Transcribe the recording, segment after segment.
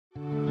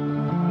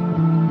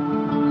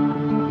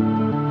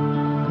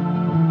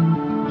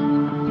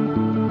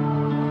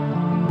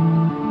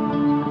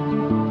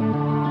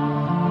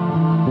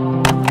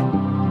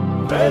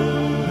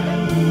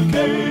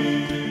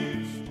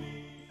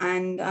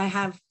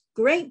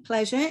great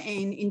pleasure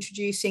in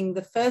introducing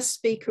the first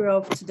speaker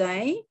of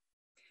today,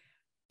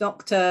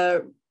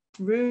 Dr.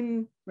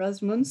 Rune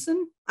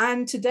Rasmussen.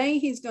 And today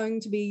he's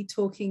going to be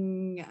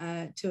talking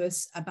to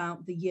us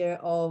about the year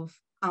of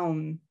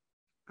HEATHEN,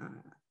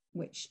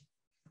 which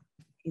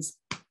is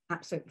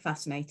absolutely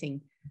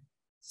fascinating.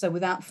 So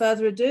without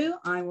further ado,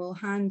 I will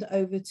hand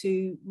over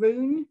to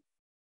Rune.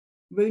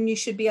 Rune, you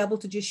should be able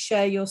to just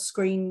share your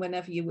screen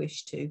whenever you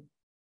wish to.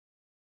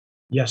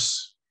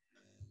 Yes.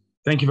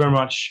 Thank you very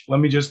much. Let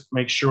me just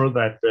make sure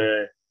that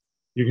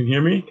you can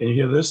hear me. Can you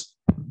hear this?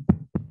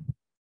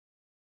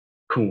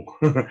 Cool.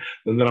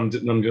 And then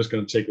I'm just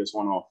going to take this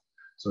one off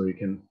so you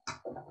can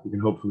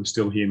hopefully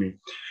still hear me.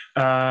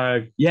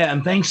 Yeah,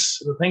 and thanks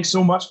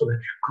so much for the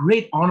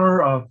great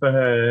honor of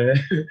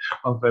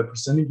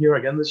presenting here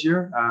again this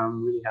year.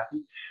 I'm really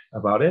happy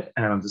about it,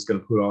 and I'm just going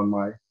to put on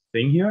my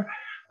thing here.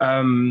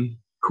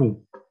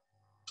 Cool.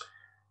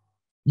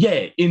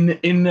 Yeah,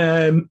 in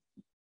a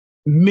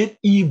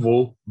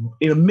medieval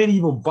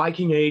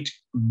Viking age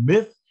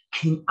myth,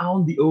 King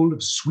Aun the Old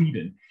of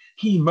Sweden,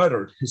 he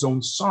murdered his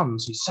own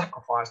sons. He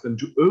sacrificed them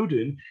to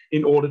Odin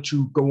in order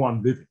to go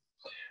on living.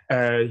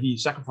 He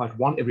sacrificed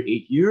one every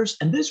 8 years,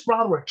 and this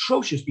rather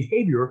atrocious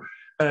behavior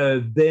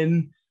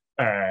then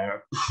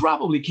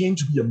probably came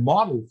to be a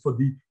model for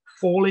the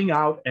falling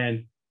out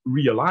and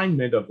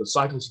realignment of the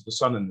cycles of the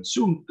sun and the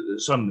sun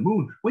and the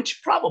moon,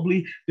 which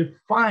probably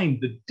defined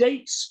the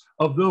dates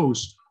of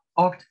those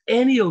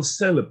octennial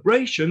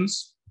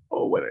celebrations.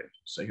 Oh, wait a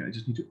second, I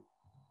just need to,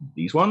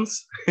 these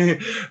ones,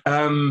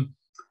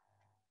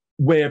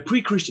 where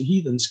pre-Christian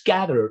heathens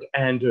gathered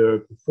and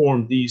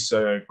performed these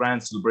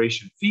grand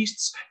celebration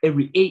feasts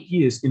every 8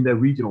 years in their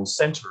regional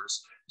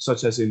centers,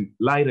 such as in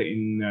Leiden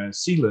in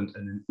Zealand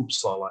and in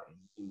Uppsala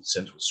in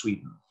central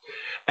Sweden.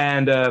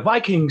 And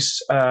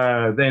Vikings,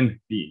 then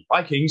being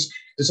Vikings,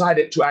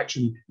 decided to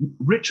actually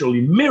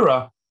ritually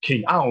mirror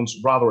King Aun's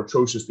rather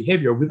atrocious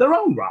behavior with their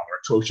own rather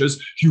atrocious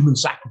human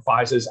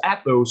sacrifices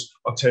at those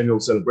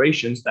octennial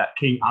celebrations that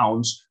King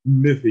Aun's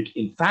mythic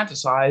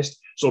infanticide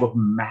sort of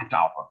mapped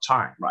out on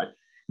time, right?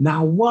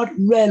 Now, what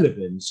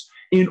relevance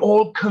in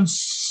all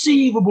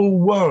conceivable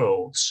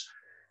worlds,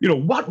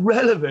 what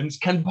relevance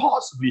can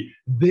possibly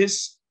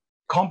this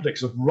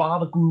complex of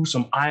rather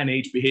gruesome Iron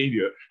Age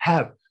behavior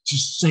have to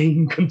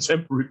sane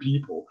contemporary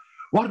people?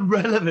 What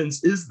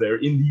relevance is there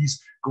in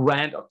these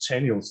grand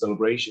octennial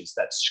celebrations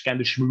that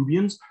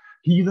Scandinavians,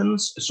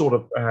 heathens, sort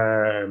of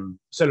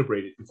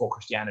celebrated before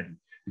Christianity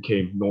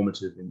became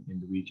normative in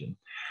the region?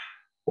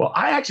 Well,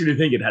 I actually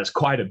think it has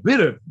quite a bit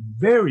of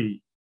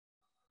very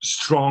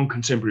strong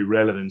contemporary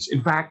relevance.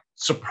 In fact,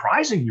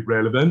 surprisingly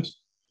relevant.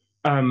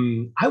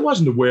 I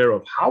wasn't aware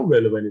of how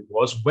relevant it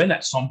was when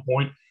at some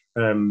point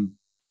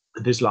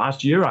this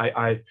last year,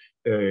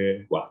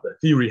 well, the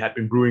theory had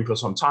been brewing for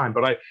some time,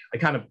 but I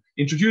kind of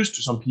introduced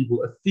to some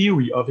people a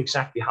theory of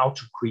exactly how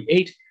to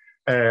create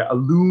a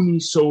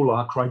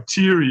lunisolar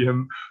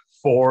criterion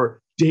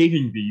for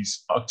dating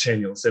these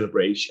octennial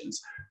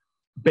celebrations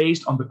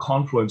based on the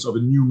confluence of a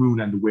new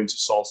moon and the winter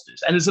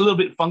solstice. And it's a little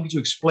bit funky to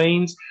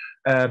explain,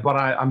 but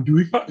I'm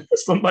doing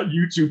this on my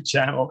YouTube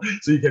channel,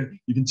 so you can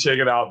check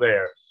it out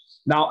there.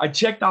 Now, I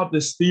checked out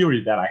this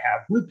theory that I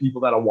have with people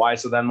that are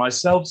wiser than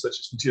myself, such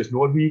as Mathias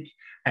Nordvik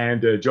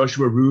and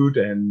Joshua Root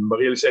and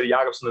Marie-Louise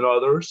Jacobsen and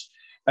others.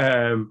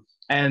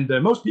 And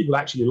most people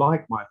actually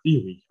liked my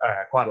theory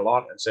quite a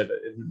lot and said that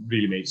it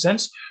really made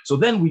sense. So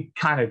then we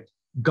kind of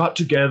got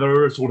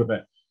together sort of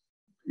a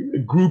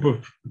group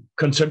of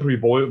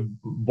contemporary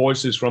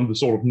voices from the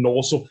sort of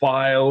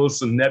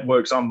Norsophiles and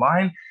networks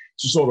online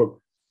to sort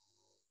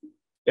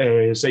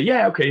of say,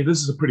 yeah, okay,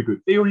 this is a pretty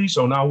good theory.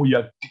 So now we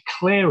are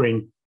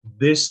declaring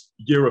this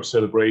year of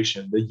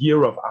celebration, the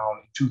year of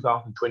our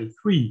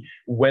 2023,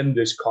 when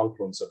this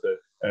confluence of the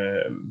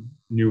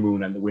new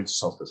moon and the winter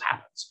solstice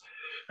happens.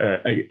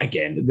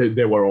 Again,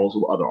 there were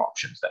also other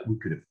options that we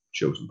could have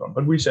chosen from,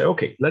 but we say,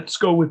 okay, let's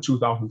go with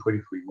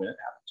 2023 when it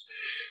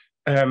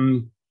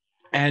happens.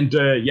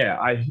 Yeah,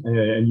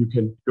 and you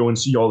can go and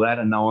see all that.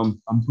 And now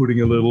I'm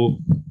putting a little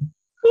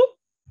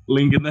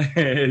link in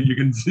there. You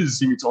can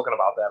see me talking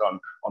about that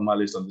on my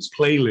list, on this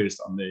playlist,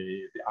 on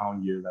the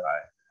Aun year that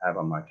I have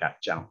on my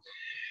channel.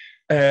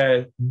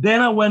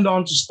 Then I went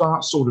on to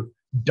start sort of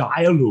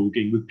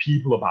dialoguing with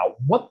people about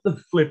what the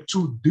flip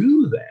to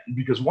do then,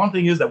 because one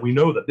thing is that we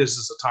know that this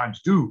is a time to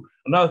do.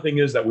 Another thing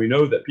is that we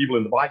know that people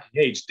in the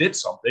Viking age did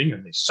something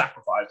and they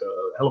sacrificed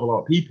a hell of a lot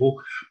of people.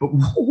 But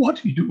what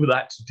do you do with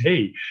that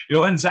today?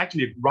 And it's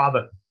actually a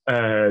rather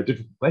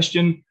difficult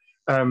question.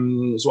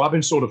 So I've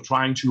been sort of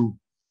trying to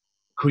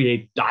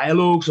create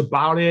dialogues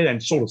about it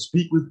and sort of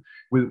speak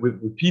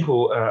with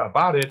people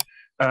about it.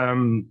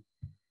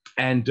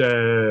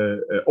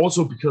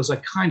 Also because I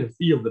kind of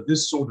feel that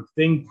this sort of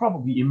thing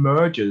probably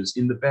emerges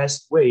in the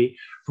best way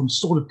from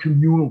sort of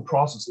communal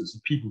processes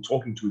of people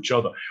talking to each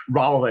other,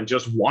 rather than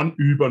just one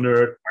uber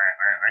nerd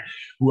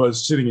who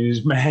was sitting in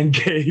his man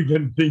cave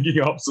and thinking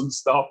up some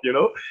stuff,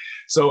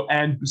 So,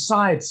 and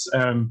besides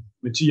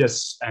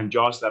Matthias and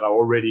Josh that I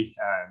already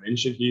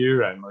mentioned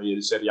here, and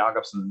Marie-Louise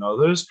Jacobsen and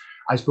others,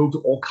 I spoke to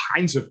all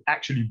kinds of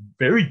actually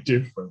very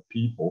different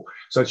people,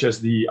 such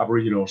as the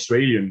Aboriginal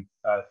Australian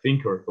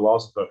thinker,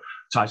 philosopher,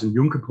 Tyson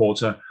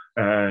Junkerporter,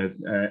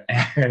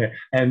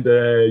 and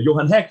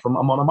Johan Heck from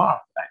Amon Amarth,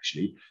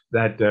 actually,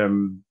 that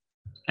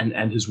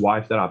and his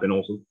wife that I've been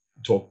also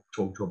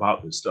talking to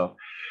about this stuff.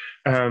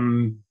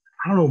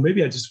 I don't know,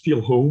 maybe I just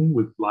feel home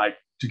with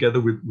together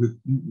with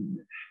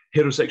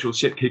heterosexual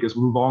shit kickers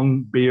with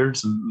long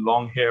beards and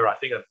long hair. I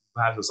think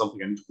perhaps there's something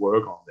I need to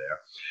work on there.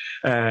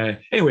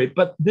 Anyway,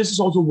 but this is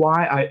also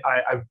why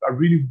I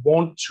really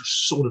want to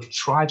sort of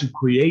try to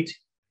create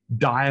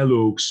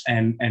dialogues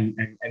and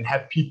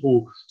have people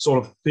sort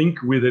of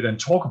think with it and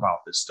talk about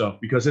this stuff,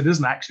 because it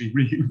isn't actually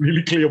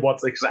really clear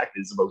what's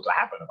exactly supposed to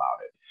happen about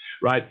it,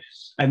 right?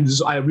 And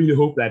I really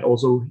hope that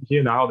also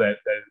here now that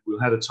we'll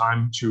have a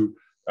time to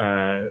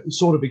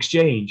sort of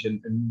exchange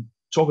and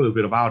talk a little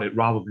bit about it,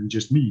 rather than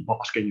just me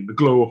basking in the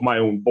glow of my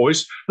own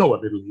voice. Though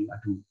admittedly, I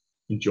do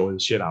enjoy the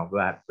shit out of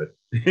that, but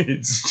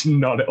it's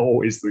not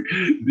always the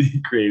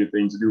creative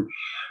thing to do.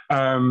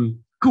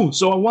 Cool.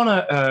 So I want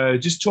to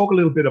just talk a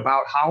little bit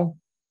about how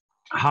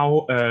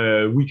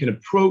we can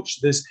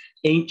approach this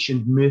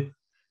ancient myth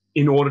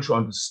in order to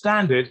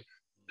understand it,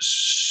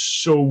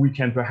 so we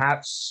can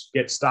perhaps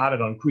get started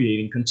on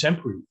creating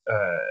contemporary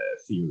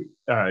theory,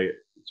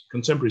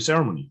 contemporary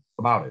ceremony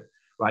about it.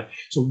 Right.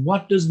 So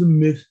what does the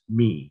myth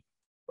mean?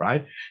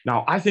 Right.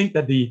 Now, I think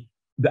that the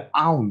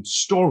Aun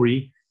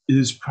story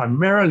is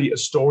primarily a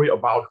story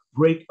about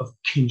break of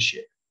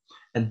kinship.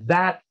 And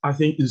that, I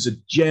think, is a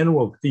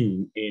general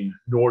theme in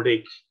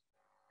Nordic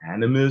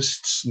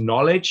animists'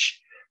 knowledge,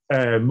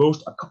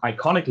 most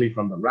iconically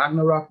from the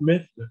Ragnarok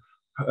myth,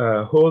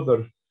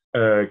 Hother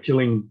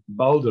killing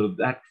Balder,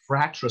 that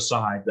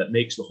fratricide that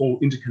makes the whole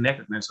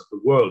interconnectedness of the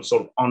world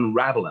sort of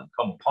unravel and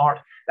come apart.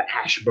 The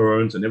ash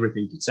burns and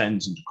everything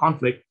descends into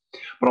conflict.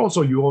 But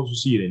also you also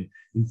see it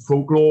in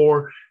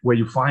folklore, where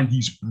you find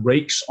these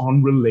breaks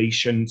on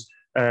relations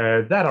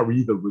that are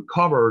either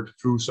recovered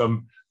through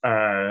some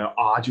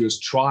arduous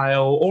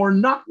trial or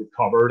not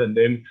recovered, and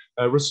then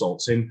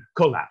results in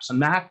collapse and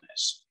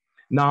madness.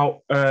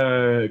 Now,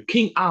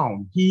 King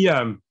Aun,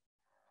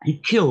 he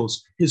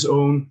kills his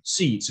own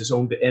seeds, his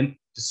own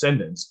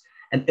descendants,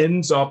 and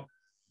ends up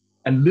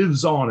and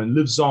lives on and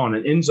lives on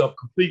and ends up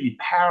completely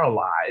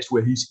paralyzed,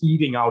 where he's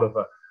eating out of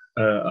a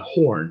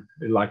horn,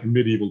 like a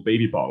medieval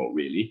baby bottle,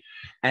 really.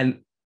 And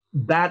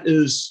that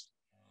is,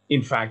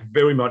 in fact,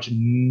 very much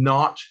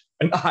not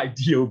an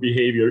ideal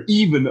behavior,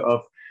 even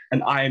of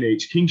an Iron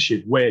Age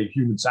kingship, where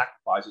human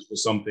sacrifices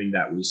was something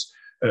that was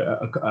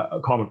a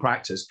common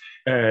practice.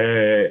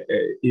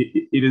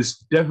 It is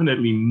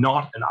definitely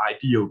not an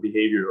ideal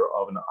behavior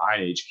of an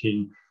Iron Age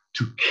king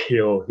to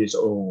kill his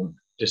own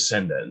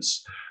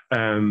descendants.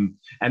 And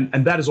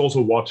that is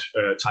also what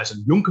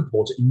Tyson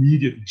Junkerporter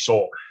immediately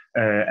saw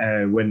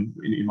when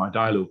in my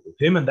dialogue with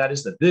him, and that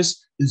is that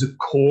this is a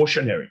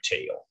cautionary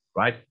tale,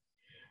 right?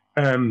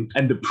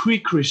 And the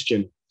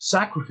pre-Christian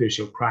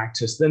sacrificial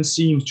practice then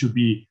seems to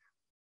be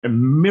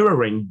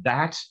mirroring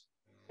that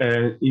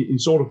in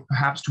sort of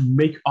perhaps to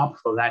make up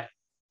for that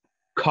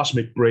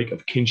cosmic break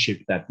of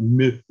kinship that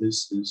myth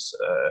is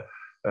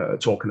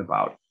talking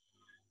about.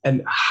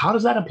 And how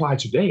does that apply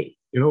today?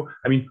 You know,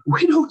 I mean,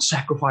 we don't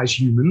sacrifice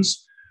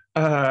humans.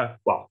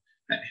 Well,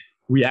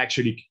 we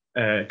actually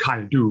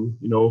kind of do,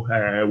 you know,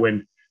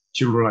 when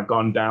children are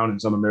gone down in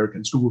some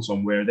American school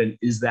somewhere, then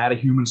is that a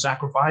human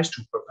sacrifice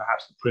to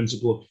perhaps the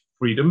principle of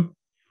freedom?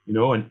 You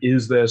know, and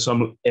is there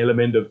some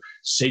element of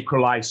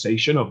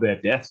sacralization of their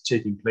death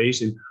taking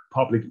place in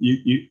public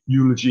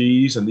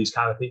eulogies and these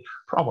kind of things?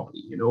 Probably,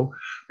 you know,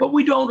 but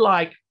we don't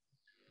like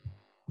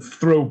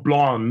throw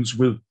blondes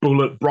with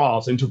bullet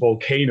bras into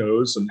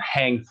volcanoes and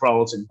hang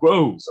thralls in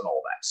groves and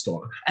all that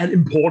stuff. And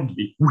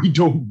importantly, we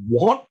don't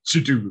want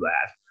to do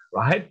that,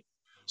 right?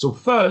 So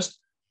first,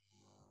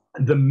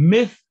 the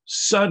myth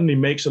certainly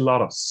makes a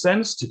lot of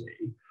sense today,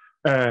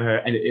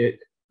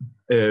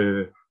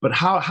 but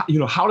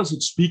how does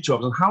it speak to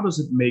us, and how does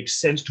it make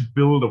sense to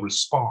build a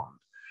response?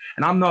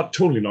 And I'm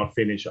totally not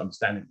finished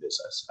understanding this,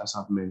 as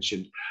I've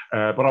mentioned,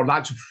 but I'd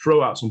like to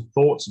throw out some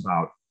thoughts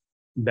about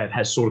that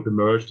has sort of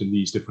emerged in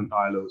these different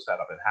dialogues that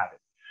I've been having.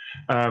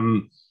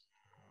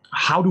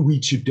 How do we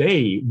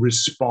today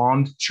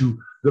respond to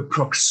the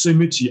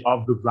proximity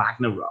of the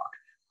Ragnarok?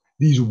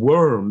 These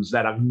worms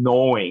that are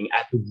gnawing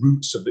at the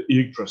roots of the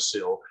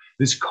Yggdrasil,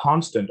 this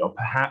constant or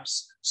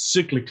perhaps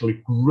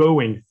cyclically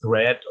growing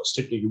threat or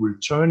cyclically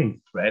returning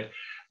threat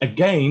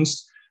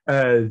against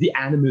the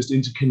animist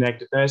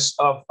interconnectedness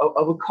of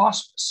a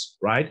cosmos,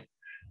 right?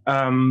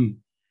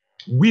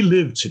 We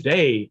live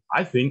today,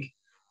 I think,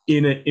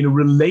 in a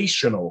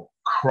relational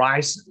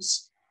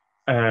crisis,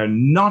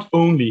 not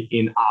only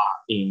in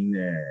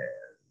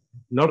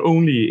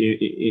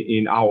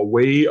our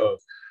way of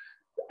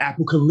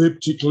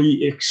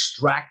apocalyptically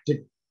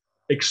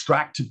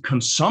extractive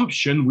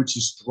consumption, which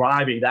is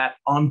driving that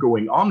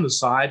ongoing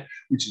omnicide,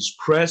 which is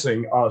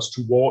pressing us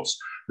towards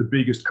the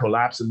biggest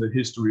collapse in the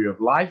history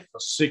of life for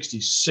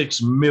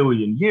 66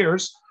 million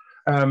years,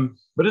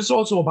 But it's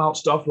also about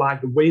stuff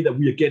like the way that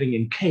we are getting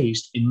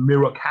encased in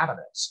mirror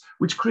cabinets,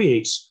 which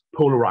creates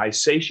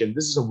polarization.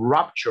 This is a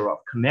rupture of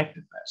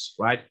connectedness,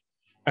 right?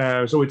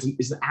 So it's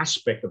an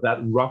aspect of that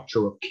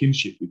rupture of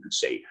kinship, we could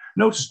say.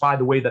 Notice, by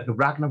the way, that the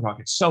Ragnarok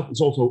itself is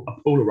also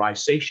a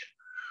polarization.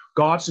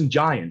 Gods and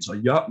giants, or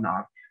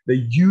Jötnar, they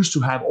used to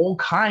have all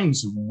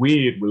kinds of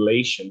weird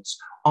relations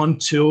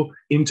until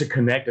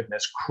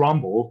interconnectedness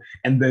crumbled,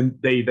 and then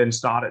they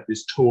started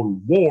this total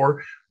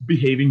war,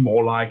 behaving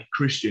more like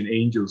Christian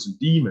angels and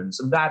demons,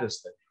 and that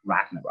is the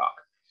Ragnarok.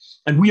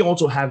 And we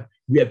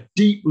have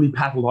deeply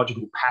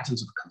pathological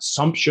patterns of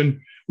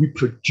consumption. We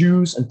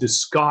produce and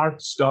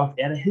discard stuff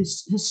at a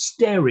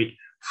hysteric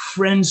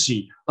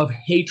frenzy of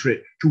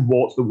hatred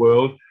towards the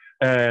world.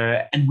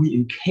 And we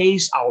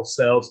encase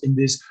ourselves in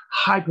this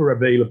hyper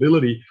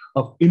availability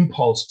of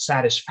impulse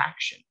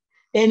satisfaction.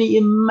 Any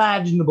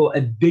imaginable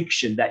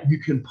addiction that you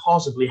can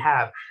possibly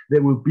have,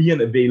 there will be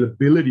an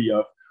availability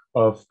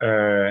of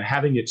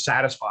having it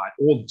satisfied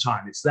all the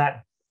time. It's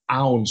that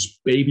ounce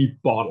baby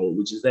bottle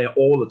which is there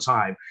all the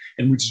time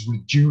and which is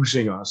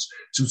reducing us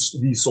to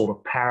these sort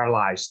of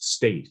paralyzed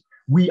state.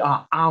 We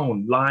are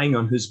Aun lying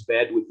on his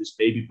bed with this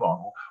baby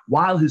bottle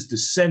while his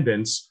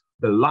descendants,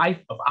 the life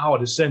of our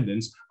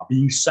descendants, are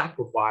being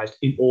sacrificed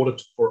in order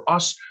for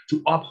us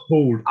to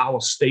uphold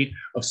our state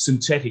of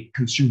synthetic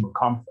consumer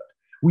comfort.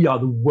 We are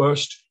the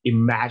worst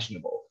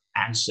imaginable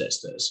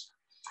ancestors.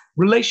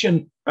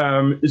 Relation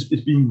is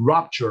being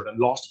ruptured and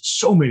lost in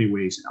so many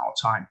ways in our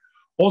time.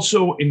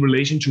 Also, in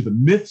relation to the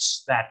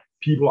myths that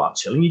people are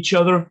telling each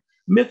other,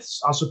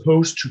 myths are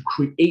supposed to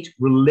create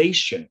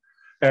relation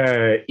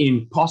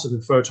in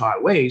positive,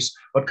 fertile ways,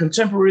 but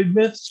contemporary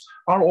myths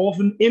are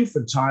often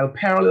infantile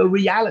parallel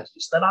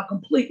realities that are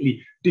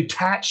completely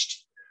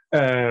detached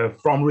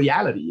from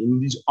reality in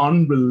these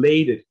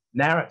unrelated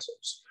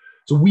narratives.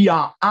 So we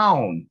are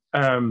Aun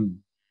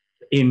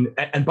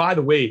and by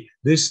the way,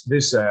 this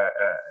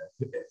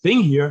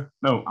thing here.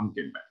 No, I'm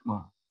getting back.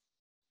 Well,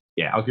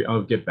 yeah,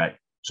 I'll get back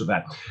to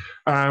that.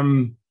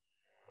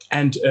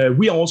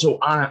 We also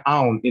are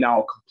Aun in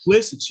our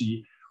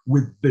complicity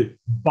with the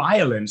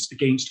violence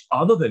against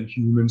other than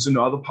humans in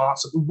other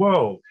parts of the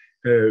world,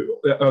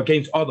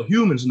 against other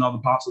humans in other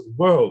parts of the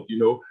world,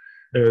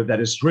 that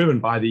is driven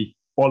by the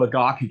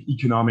oligarchic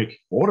economic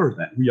order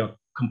that we are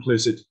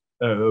complicit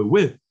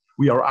with.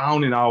 We are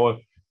Aun in our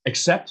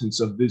acceptance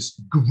of this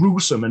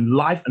gruesome and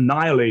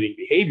life-annihilating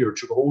behavior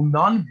to the whole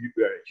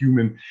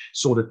non-human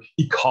sort of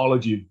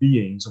ecology of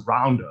beings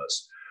around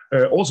us.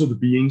 Also the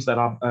beings that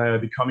are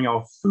becoming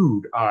our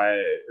food,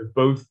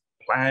 both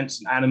plants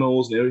and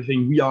animals and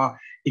everything. We are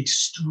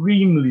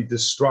extremely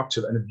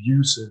destructive and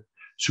abusive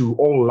to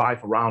all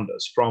life around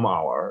us from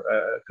our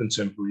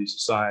contemporary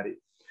society.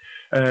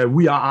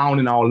 We are Aun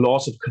in our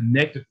loss of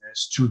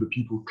connectedness to the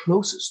people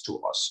closest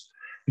to us,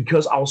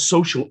 because our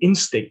social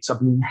instincts are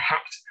being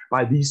hacked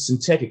by these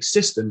synthetic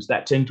systems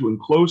that tend to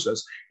enclose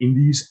us in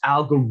these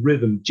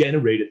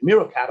algorithm-generated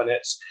mirror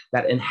cabinets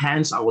that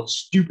enhance our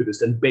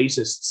stupidest and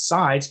basest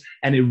sides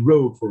and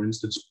erode, for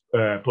instance,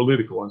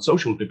 political and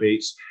social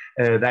debates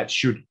that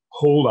should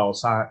hold our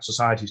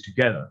societies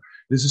together.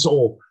 This is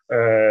all,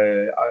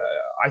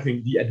 I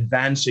think, the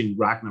advancing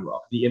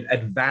Ragnarok, the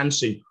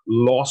advancing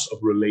loss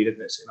of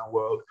relatedness in our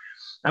world.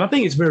 And I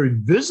think it's very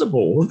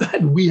visible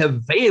that we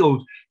have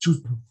failed to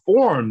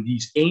perform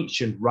these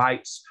ancient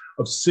rites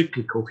of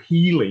cyclical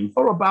healing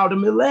for about a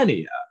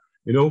millennia,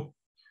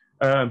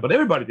 but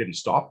everybody didn't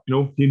stop.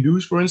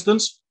 Hindus, for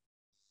instance,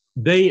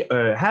 they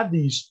have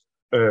these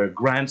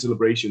grand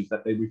celebrations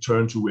that they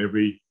return to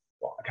every,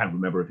 I can't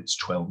remember if it's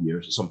 12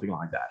 years or something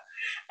like that.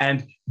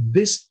 And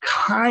this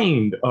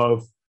kind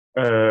of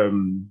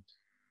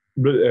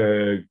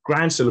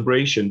grand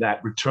celebration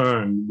that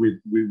return with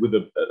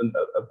a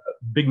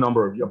big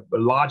number of a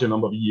larger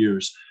number of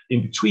years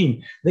in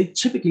between, they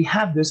typically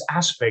have this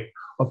aspect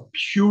of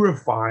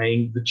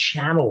purifying the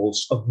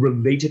channels of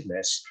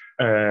relatedness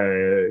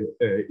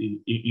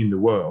in the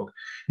world.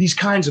 These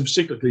kinds of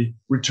cyclically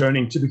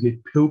returning, typically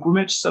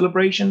pilgrimage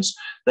celebrations,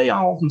 they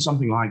are often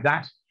something like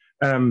that.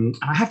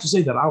 I have to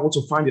say that I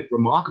also find it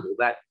remarkable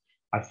that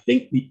I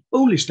think the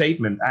only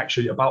statement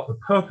actually about the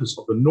purpose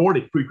of the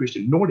Nordic,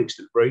 pre-Christian Nordic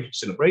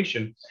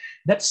celebration,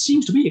 that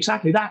seems to be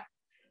exactly that.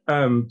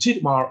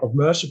 Tidmar of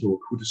Merseburg,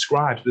 who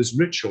describes this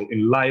ritual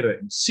in Leire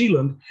in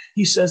Zealand,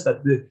 he says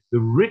that the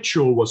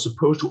ritual was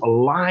supposed to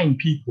align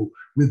people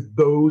with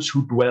those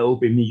who dwell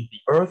beneath the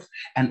earth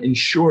and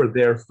ensure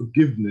their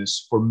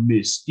forgiveness for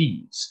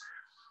misdeeds.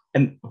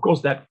 And of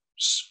course, that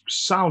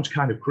sounds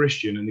kind of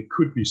Christian, and it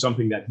could be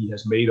something that he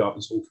has made up,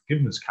 this whole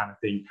forgiveness kind of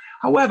thing.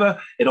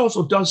 However, it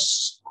also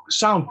does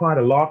sound quite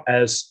a lot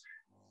as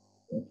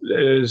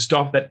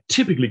stuff that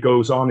typically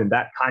goes on in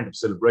that kind of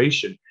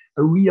celebration.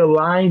 A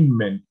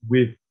realignment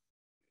with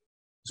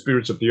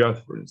spirits of the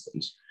earth, for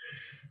instance,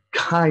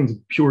 kind of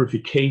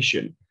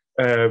purification.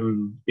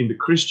 In the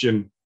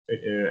Christian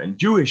and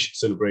Jewish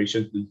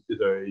celebrations,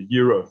 the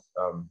year of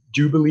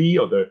Jubilee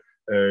or the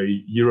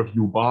year of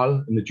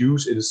Yubal in the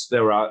Jews,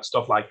 there are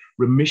stuff like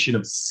remission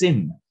of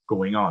sin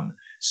going on.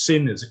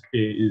 sin is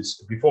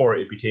before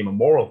it became a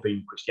moral thing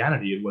in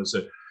Christianity, it was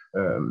a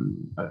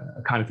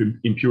kind of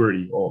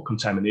impurity or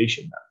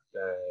contamination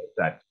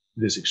that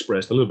is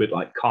expressed a little bit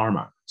like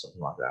karma,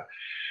 something like that.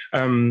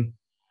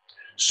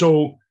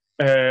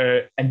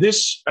 And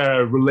this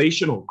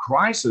relational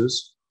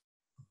crisis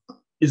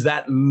is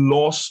that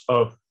loss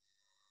of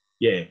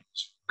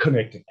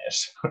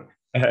connectedness.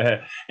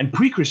 And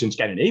pre-Christian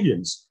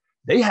Scandinavians,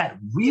 they had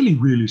really,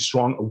 really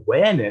strong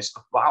awareness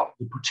about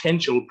the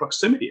potential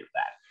proximity of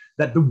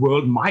that the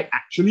world might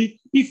actually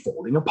be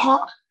falling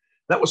apart.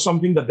 That was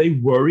something that they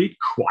worried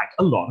quite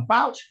a lot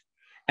about.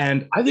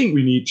 And I think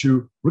we need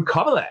to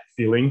recover that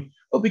feeling,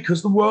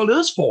 because the world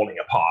is falling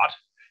apart,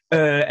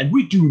 and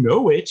we do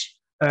know it.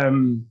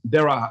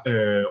 There are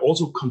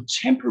also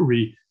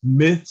contemporary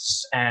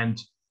myths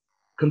and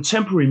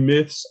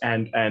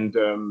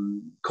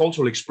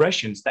cultural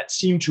expressions that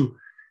seem to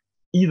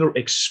either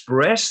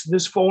express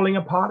this falling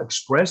apart,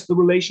 express the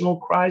relational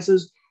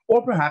crisis,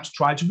 or perhaps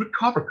try to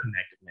recover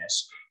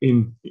connectedness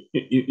in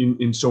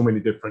so many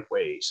different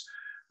ways.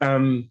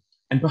 And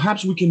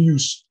perhaps we can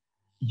use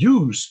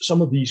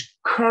some of these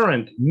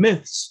current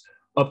myths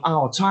of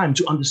our time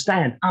to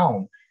understand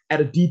Aum at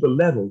a deeper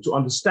level, to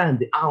understand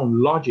the Aum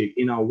logic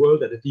in our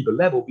world at a deeper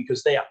level,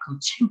 because they are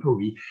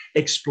contemporary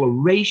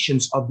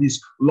explorations of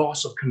this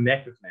loss of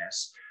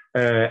connectedness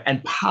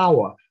and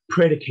power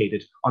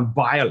predicated on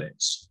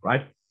violence,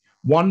 right?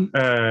 One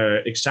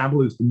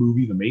example is the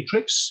movie The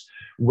Matrix,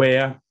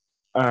 where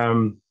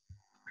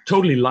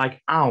totally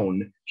like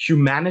Aum,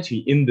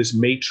 humanity in this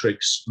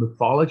Matrix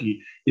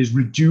mythology is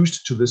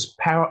reduced to this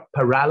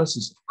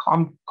paralysis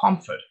of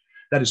comfort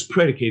that is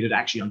predicated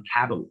actually on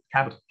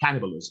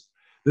cannibalism.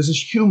 This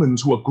is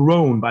humans who are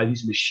grown by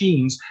these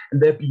machines,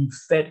 and they're being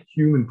fed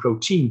human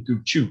protein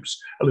through tubes,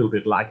 a little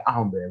bit like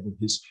Aum there with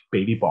his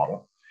baby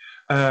bottle.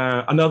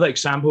 Another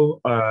example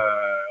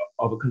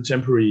of a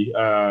contemporary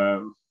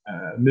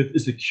myth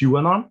is the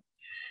QAnon.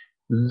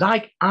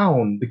 Like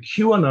Aum, the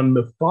QAnon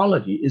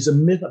mythology is a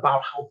myth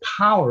about how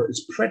power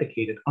is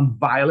predicated on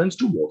violence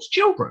towards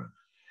children.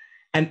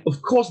 And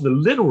of course, the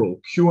literal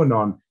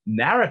QAnon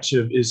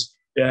narrative is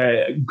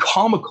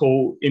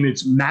comical in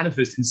its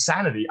manifest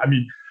insanity. I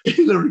mean,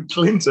 Hillary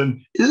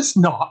Clinton is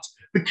not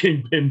the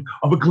kingpin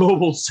of a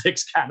global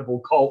sex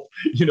cannibal cult,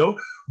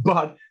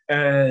 but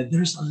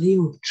there's a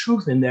little of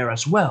truth in there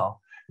as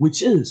well,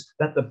 which is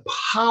that the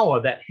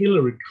power that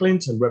Hillary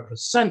Clinton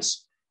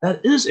represents, that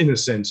is in a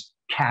sense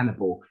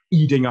cannibal,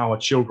 eating our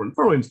children,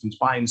 for instance,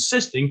 by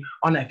insisting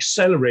on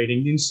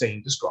accelerating the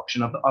insane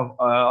destruction of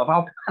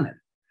our planet.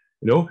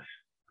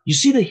 You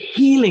see the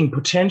healing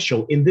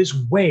potential in this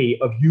way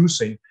of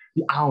using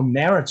the Aum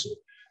narrative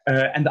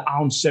and the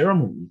Aum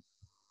ceremony,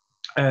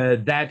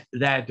 that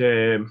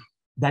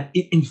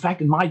it, in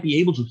fact, it might be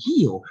able to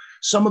heal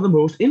some of the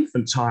most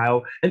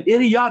infantile and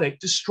idiotic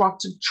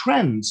destructive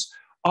trends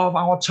of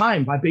our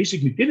time by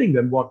basically giving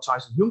them what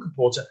Tyson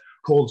Junkerporter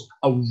calls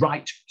a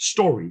right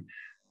story,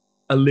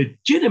 a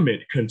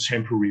legitimate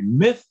contemporary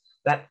myth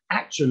that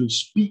actually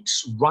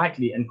speaks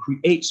rightly and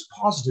creates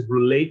positive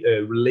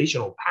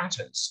relational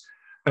patterns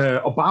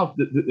about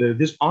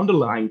this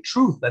underlying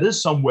truth that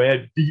is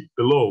somewhere deep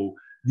below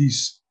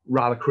these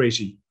rather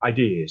crazy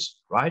ideas,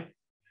 right?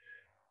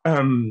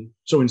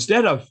 So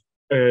instead of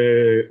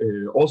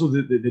also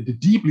the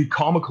deeply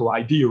comical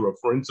idea of,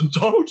 for instance,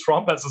 Donald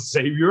Trump as a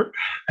savior,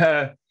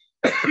 I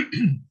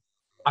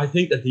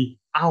think that the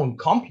Aum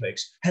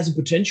complex has a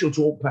potential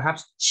to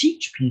perhaps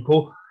teach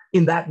people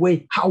in that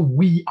way how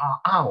we are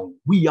Aum.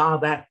 We are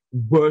that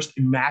worst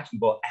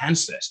imaginable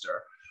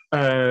ancestor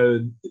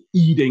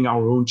eating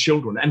our own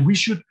children. And we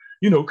should,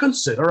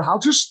 consider how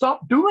to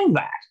stop doing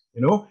that,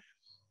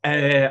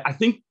 I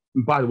think,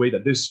 by the way,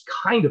 that this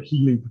kind of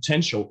healing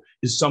potential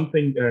is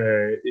something,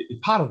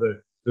 part of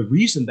the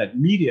reason that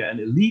media and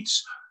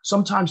elites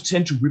sometimes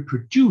tend to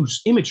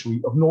reproduce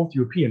imagery of North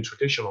European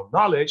traditional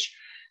knowledge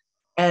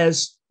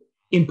as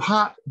in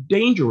part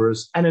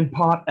dangerous and in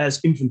part as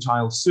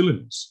infantile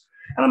silliness.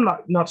 And I'm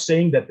not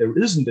saying that there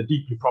isn't a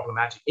deeply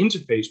problematic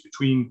interface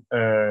between,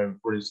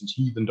 for instance,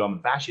 heathendom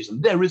and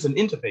fascism. There is an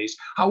interface.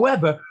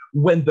 However,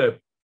 when the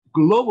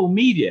global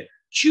media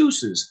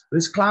chooses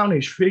this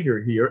clownish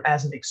figure here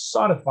as an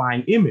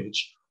exotifying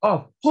image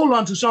of, hold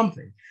on to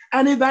something,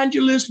 an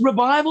evangelist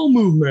revival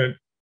movement.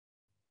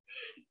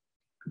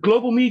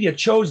 Global media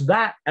chose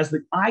that as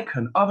the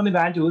icon of an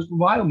evangelist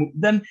revival movement.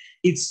 Then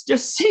it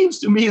just seems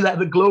to me that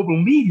the global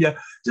media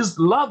just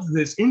loves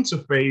this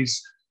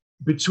interface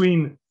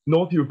between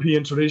North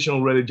European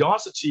traditional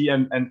religiosity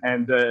and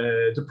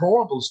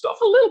deplorable stuff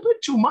a little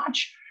bit too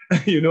much.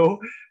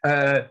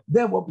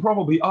 There were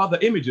probably other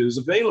images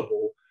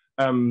available.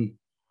 But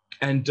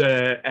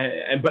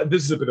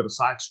this is a bit of a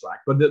sidetrack.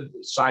 But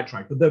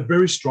there are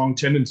very strong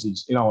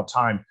tendencies in our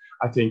time,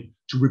 I think,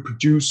 to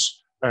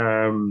reproduce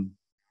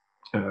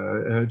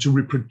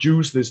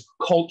this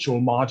cultural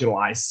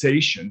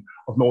marginalization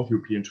of North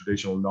European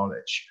traditional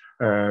knowledge,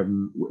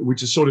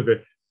 which is sort of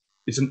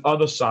it's an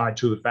other side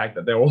to the fact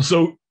that there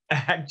also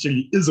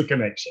actually is a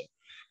connection.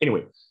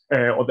 Anyway,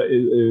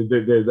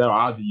 there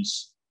are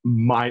these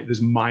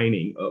this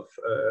mining of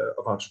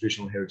our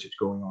traditional heritage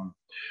going on.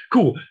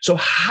 Cool. So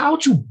how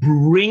to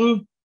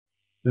bring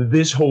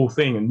this whole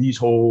thing and these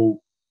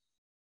whole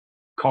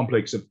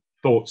complex of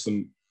thoughts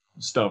and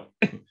stuff,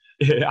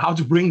 how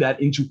to bring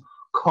that into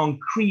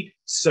concrete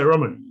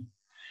ceremony.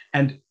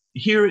 And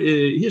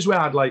here's where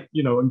I'd like,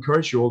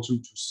 encourage you all to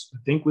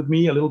think with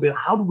me a little bit.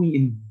 How do we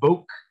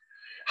invoke,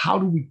 how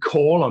do we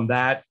call on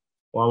that?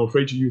 Well, I'm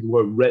afraid to use the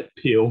word red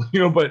pill,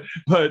 but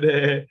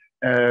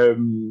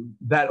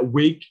that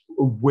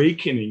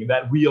awakening,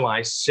 that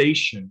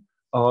realization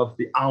of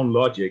the own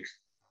logic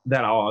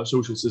that our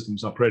social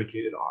systems are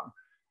predicated on,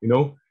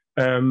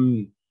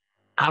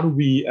 how do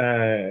we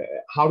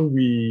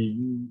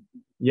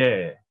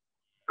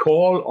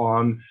call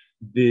on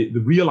the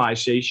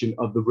realization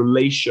of the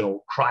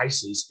relational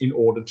crisis in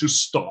order to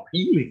stop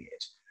healing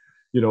it?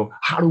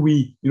 How do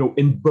we,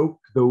 invoke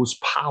those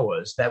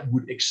powers that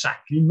would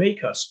exactly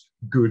make us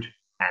good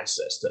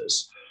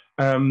ancestors?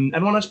 And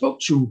when I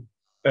spoke to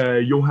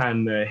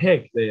Johan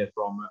Hegg there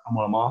from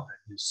Amor Martha,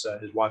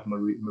 his wife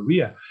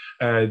Maria,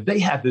 they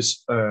had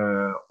this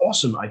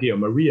awesome idea.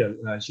 Maria,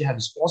 she had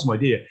this awesome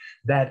idea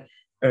that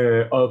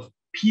of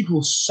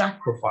people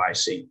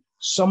sacrificing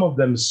some of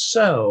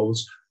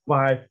themselves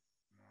by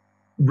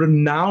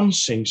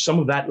renouncing some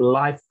of that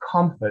life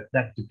comfort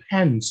that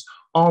depends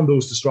on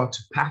those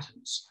destructive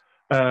patterns.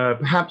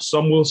 Perhaps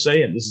some will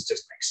say, and this is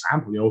just an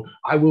example,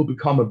 I will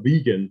become a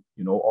vegan,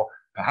 or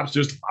perhaps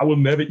just I will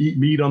never eat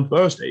meat on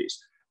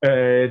Thursdays,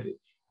 or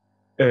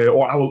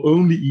I will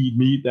only eat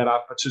meat that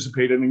I've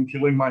participated in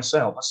killing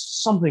myself,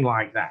 something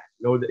like that.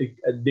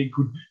 They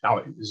could.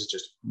 Now, this is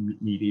just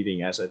meat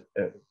eating as an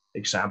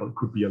example. It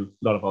could be a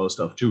lot of other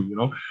stuff too.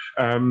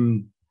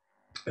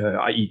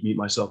 I eat meat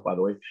myself, by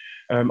the way.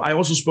 I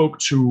also spoke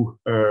to.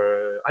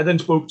 I then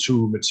spoke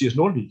to Mathias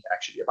Nordvik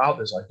actually about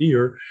this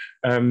idea,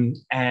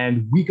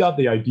 and we got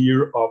the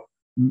idea of,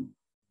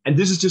 and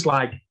this is just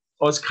like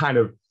us kind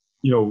of,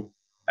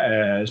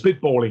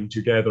 spitballing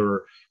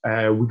together.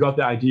 We got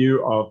the idea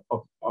of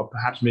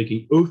perhaps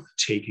making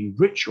oath-taking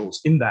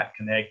rituals in that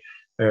connect,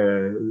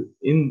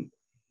 and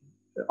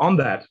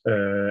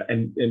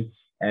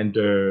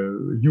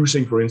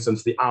using, for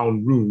instance, the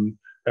Aun rune.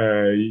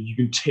 You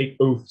can take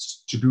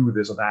oaths to do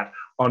this or that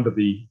under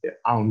the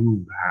Aun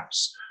rune,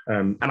 perhaps.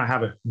 And I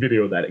have a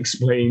video that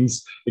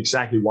explains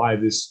exactly why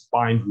this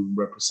bind rune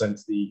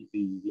represents the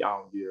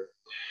Aun year.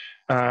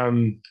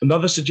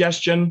 Another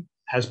suggestion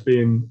has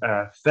been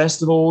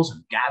festivals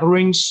and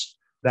gatherings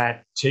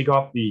that take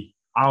up the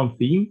Aun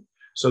theme.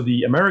 So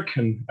the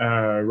American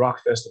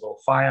rock festival,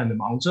 Fire in the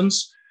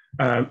Mountains,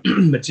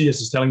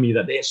 Matthias is telling me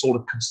that they're sort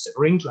of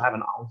considering to have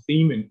an Aun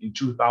theme in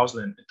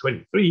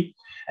 2023.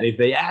 And if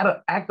they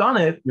act on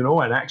it,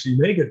 and actually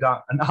make an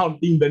Aun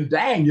theme, then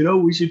dang,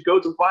 we should go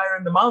to Fire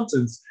in the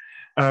Mountains.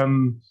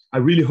 I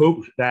really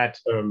hope that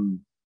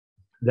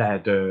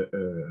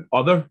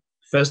other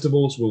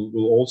festivals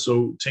will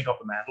also take up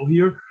the mantle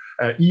here,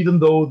 even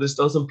though this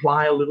does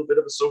imply a little bit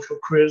of a social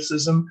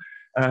criticism.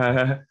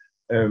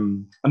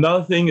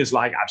 Another thing is,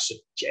 like,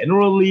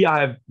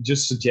 I've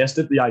just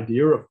suggested the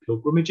idea of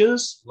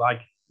pilgrimages,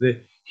 like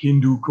the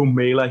Hindu Kumbh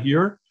Mela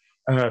here,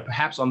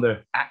 perhaps on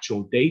the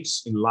actual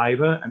dates in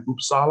Leiden and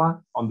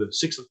Uppsala, on the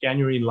 6th of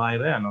January in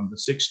Leiden and on the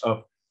 6th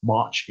of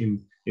March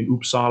in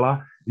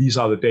Uppsala. These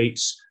are the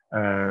dates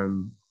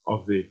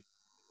of the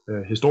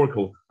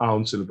historical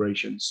Aun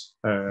celebrations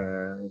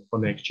for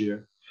next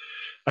year.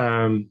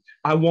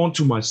 I want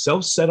to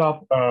myself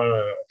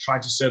try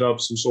to set up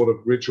some sort of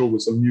ritual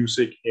with some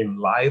music in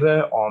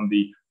Leiden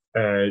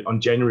on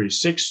January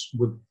 6th,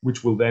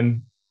 which will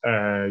then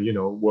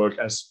work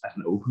as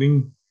an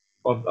opening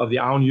of the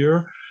Aun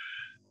year.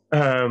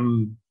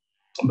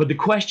 But the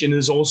question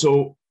is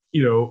also,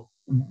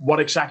 what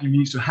exactly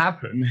needs to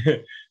happen?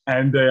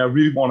 And I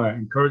really want to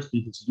encourage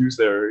people to use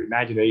their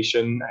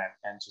imagination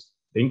and just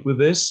think with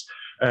this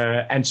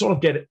and sort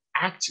of get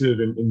active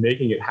in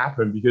making it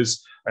happen,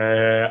 because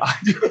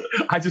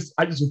I just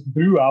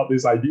threw out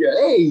this idea,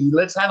 hey,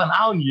 let's have an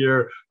Aun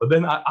year, but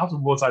then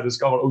afterwards I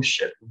discovered, oh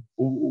shit,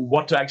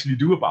 what to actually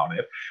do about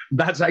it.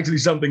 That's actually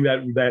something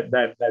that we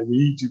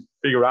need to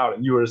figure out,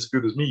 and you are as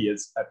good as me at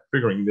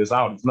figuring this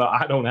out. It's not,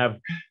 I don't have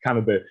kind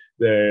of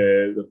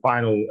the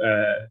final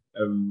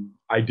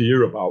idea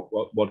about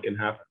what can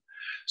happen.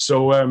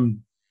 So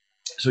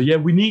yeah,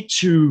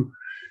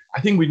 I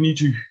think we need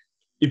to,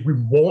 if we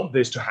want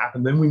this to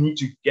happen, then we need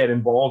to get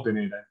involved in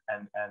it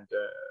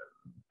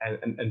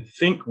and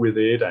think with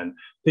it and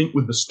think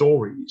with the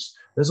stories.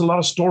 There's a lot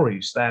of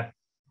stories that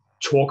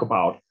talk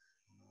about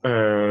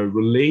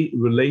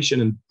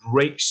relation and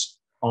breaks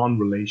on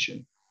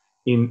relation.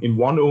 In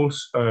one old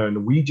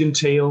Norwegian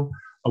tale,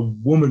 a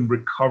woman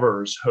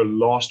recovers her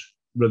lost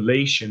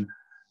relation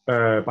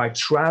by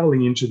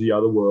traveling into the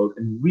other world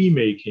and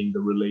remaking the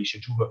relation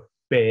to her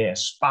bare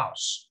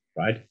spouse,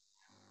 right?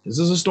 This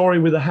is a story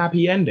with a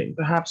happy ending.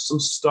 Perhaps some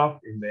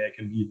stuff in there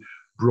can be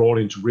brought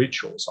into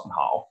ritual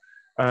somehow.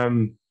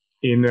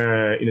 In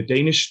a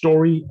Danish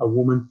story, a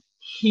woman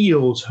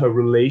heals her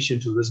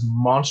relation to this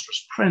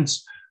monstrous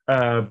prince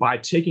by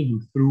taking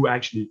him through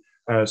actually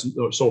some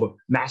sort of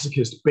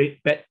masochist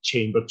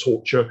bedchamber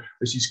torture,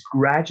 where she's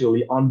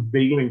gradually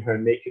unveiling her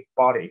naked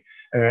body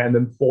and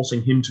then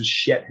forcing him to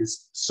shed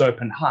his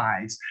serpent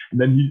hides. And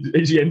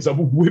then she ends up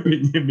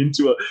whipping him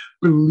into a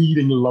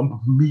bleeding lump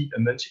of meat,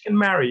 and then she can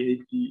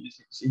marry. He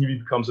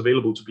becomes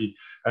available to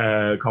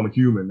become a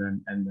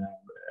human. And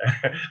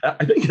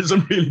I think it's a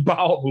really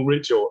powerful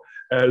ritual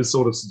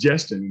sort of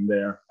suggestion in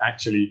there,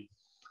 actually.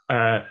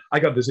 I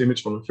got this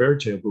image from a fairy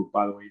tale book,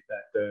 by the way,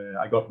 that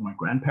I got from my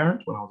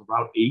grandparents when I was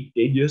about eight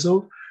years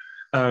old.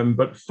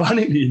 But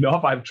funnily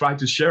enough, I've tried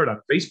to share it on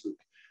Facebook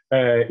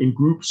in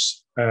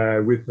groups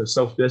with the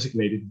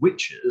self-designated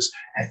witches.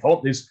 I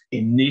thought this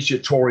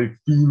initiatory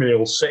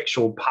female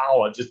sexual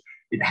power,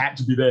 it had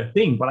to be their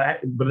thing, but I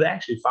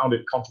actually found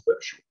it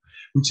controversial,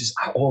 which is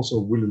also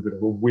a little bit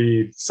of a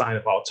weird sign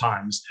of our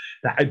times,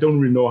 that I don't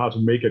really know how to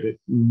make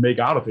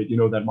out of it. You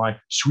know, that my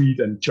sweet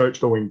and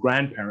church-going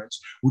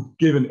grandparents would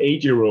give an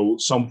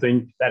 8-year-old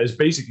something that is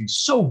basically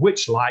so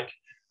witch-like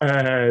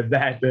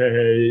that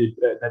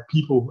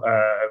people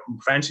who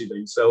fancy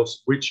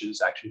themselves witches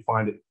actually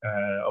find it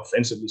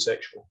offensively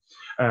sexual.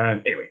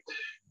 Anyway,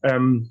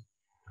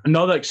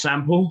 another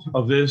example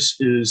of this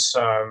is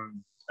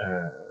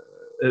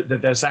that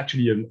there's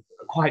actually a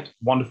quite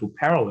wonderful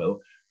parallel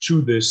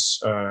to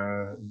this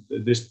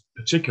this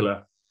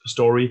particular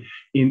story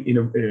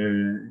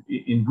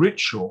in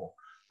ritual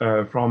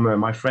from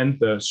my friend,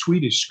 the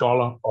Swedish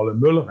scholar Olle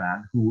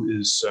Møllervand, who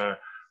is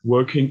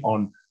working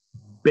on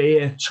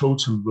bear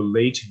totem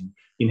relating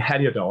in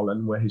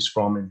Härjedalen, where he's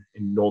from in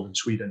northern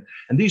Sweden.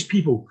 And these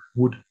people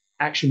would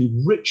actually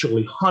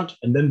ritually hunt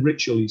and then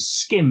ritually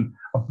skin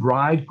a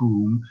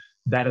bridegroom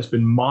that has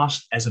been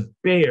masked as a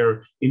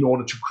bear in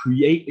order to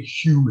create a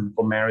human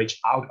for marriage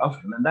out of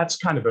him. And that's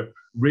kind of a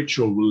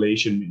ritual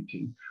relation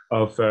making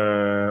of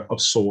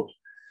sort.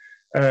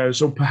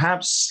 So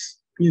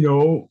perhaps, you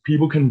know,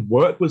 people can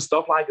work with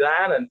stuff like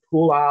that and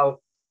pull out,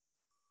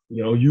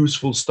 you know,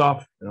 useful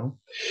stuff, you know.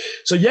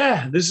 So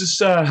yeah, this is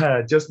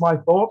just my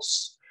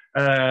thoughts.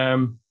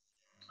 I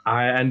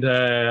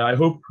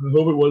hope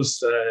it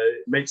was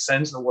made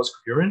sense and was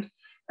coherent.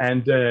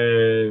 And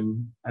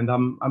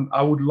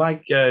I would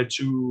like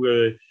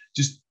to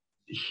just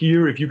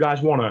hear if you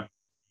guys want to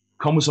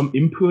come with some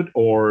input,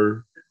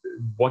 or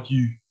what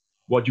you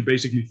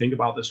basically think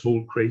about this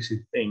whole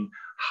crazy thing,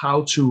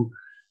 how to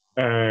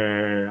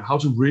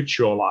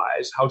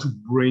ritualize, how to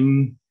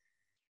bring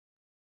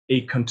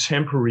a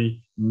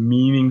contemporary,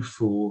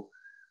 meaningful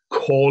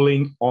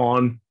calling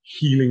on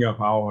healing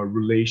of our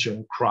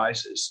relational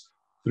crisis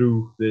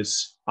through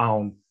this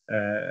Aun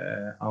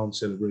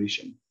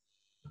celebration.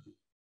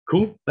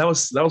 Cool. That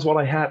was what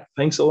I had.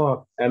 Thanks a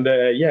lot. And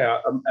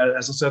yeah,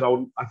 as I said,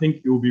 I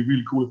think it would be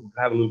really cool if we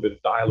could have a little bit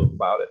of dialogue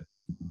about it.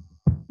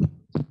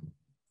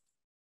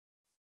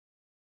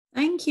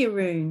 Thank you,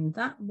 Rune.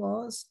 That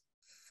was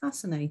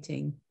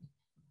fascinating.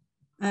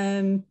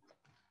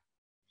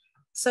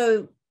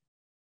 So,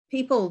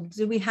 people,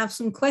 do we have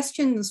some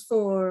questions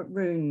for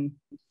Rune?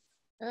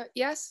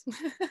 Yes.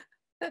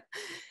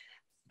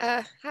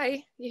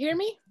 Hi, you hear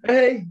me?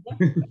 Hey.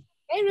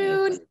 Hey,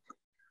 Rune.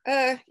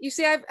 You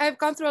see, I've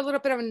gone through a little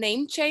bit of a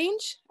name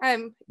change.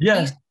 I'm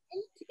Eastern,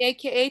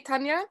 aka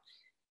Tanya.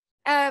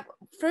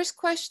 First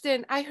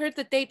question, I heard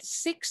the date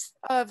 6th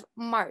of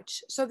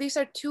March. So these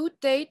are two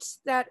dates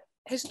that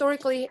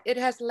historically it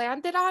has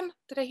landed on.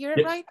 Did I hear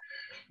it right?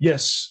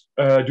 Yes.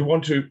 Do you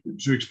want to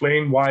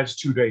explain why it's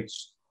 2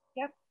 dates?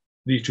 Yep.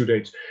 These 2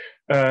 dates.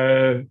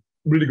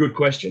 Really good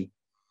question.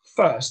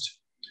 First,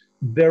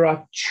 there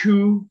are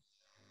 2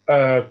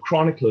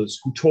 chroniclers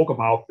who talk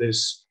about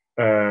this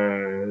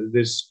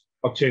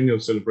octennial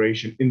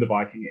celebration in the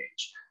Viking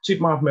Age: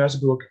 Tidmar of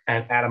Merseburg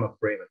and Adam of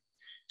Bremen.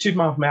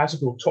 Tidmar of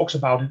Merseburg talks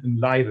about it in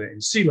Lejre in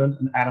Zealand,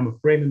 and Adam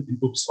of Bremen in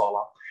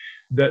Uppsala.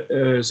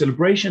 The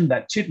celebration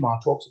that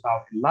Tidmar talks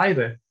about in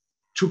Lejre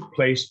took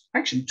place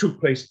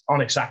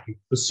on exactly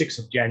the 6th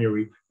of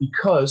January,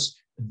 because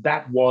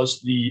that was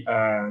the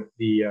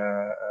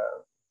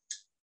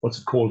what's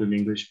it called in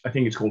English? I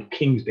think it's called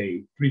King's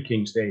Day, Three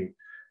Kings Day.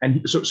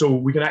 And so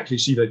we can actually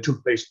see that it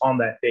took place on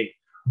that date.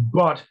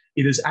 But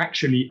it is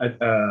actually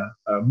a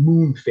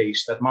moon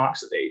phase that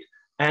marks the date.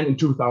 And in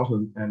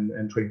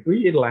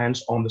 2023, it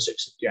lands on the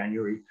 6th of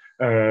January,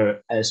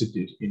 as it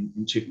did in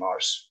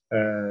Tidmar's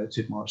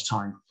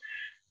time.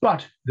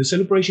 But the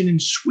celebration in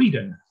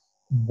Sweden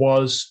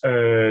was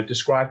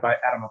described by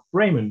Adam of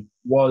Bremen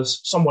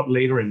was somewhat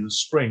later in the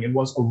spring. It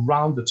was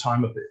around the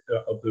time of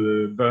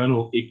the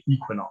vernal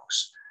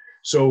equinox.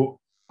 So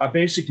I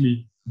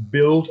basically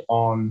built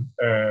on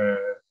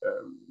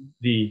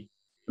the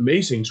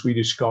amazing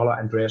Swedish scholar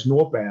Andreas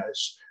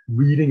Nordberg's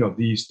reading of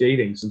these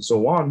datings and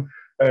so on,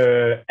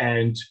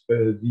 and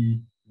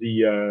the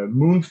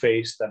moon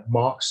phase that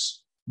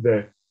marks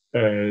the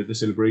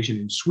celebration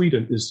in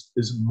Sweden is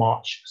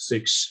March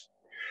 6th.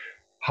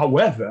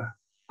 However,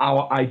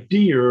 our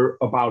idea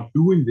about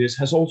doing this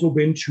has also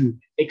been to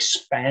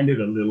expand it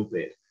a little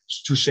bit,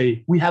 to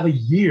say we have a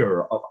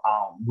year of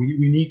Aun.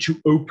 We need to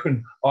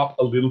open up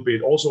a little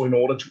bit, also in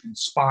order to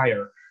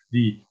inspire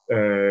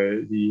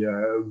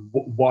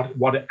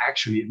what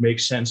actually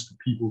makes sense for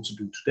people to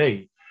do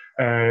today.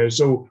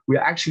 So we're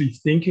actually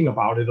thinking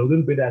about it a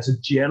little bit as a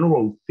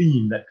general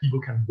theme that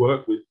people can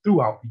work with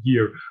throughout the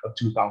year of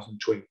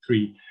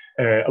 2023.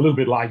 A little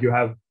bit like you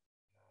have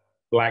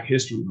Black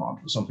History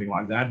Month or something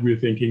like that. We're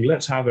thinking,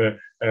 let's have a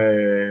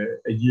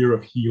year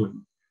of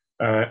healing.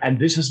 And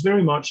this is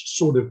very much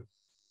sort of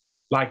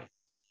like,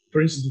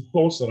 for instance, the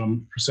thoughts that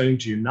I'm presenting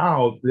to you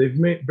now, they've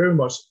very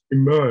much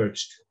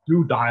emerged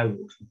through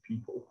dialogues with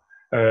people.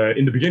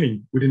 In the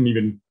beginning, we didn't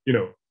even,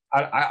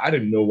 I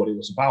didn't know what it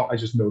was about. I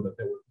just know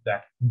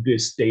that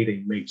this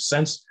dating made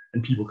sense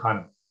and people kind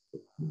of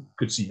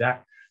could see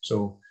that.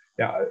 So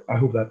yeah, I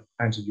hope that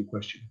answered your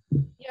question.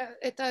 Yeah,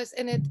 it does.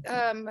 And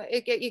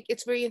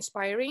it's very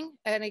inspiring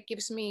and it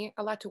gives me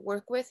a lot to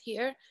work with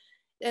here.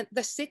 And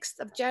the 6th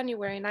of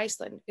January in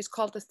Iceland is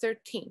called the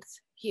 13th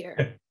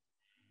here.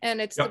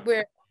 And it's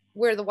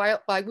where the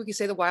wild, like we can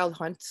say the wild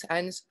hunt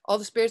and all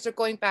the spirits are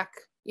going back,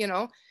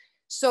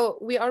 So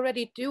we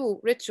already do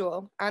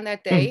ritual on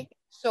that day.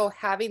 So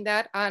having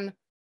that on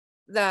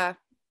the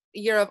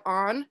year of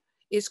On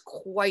is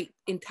quite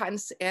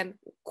intense and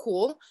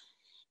cool.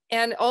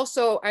 And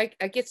also I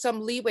get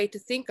some leeway to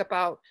think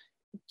about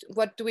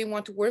what do we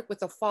want to work with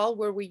the fall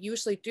where we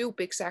usually do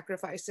big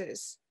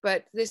sacrifices.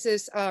 But this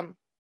is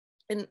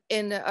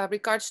in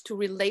regards to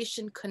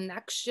relation,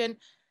 connection,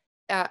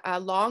 a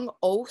long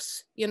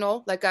oath,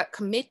 like a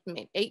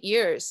commitment, 8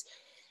 years.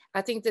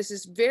 I think this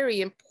is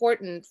very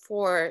important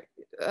for,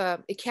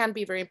 it can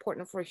be very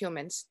important for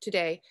humans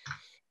today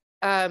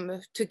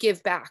to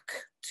give back,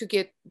 to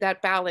get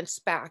that balance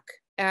back.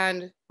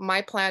 And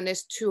my plan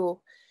is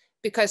to,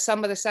 because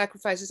some of the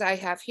sacrifices I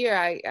have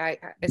here,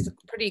 it's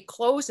pretty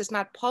close, it's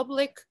not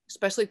public,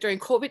 especially during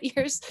COVID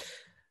years,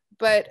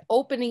 but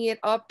opening it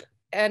up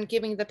and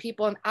giving the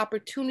people an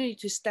opportunity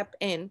to step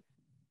in.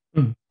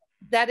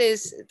 That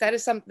is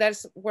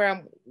where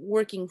I'm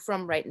working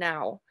from right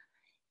now.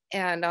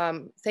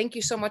 And thank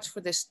you so much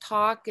for this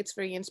talk. It's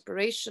very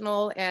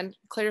inspirational and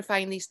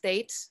clarifying these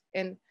dates.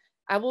 And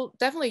I will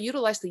definitely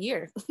utilize the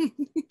year.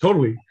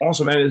 Totally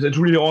awesome. And it's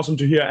really awesome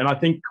to hear. And I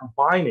think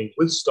combining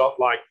with stuff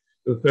like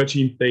the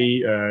 13th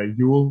day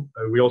Yule,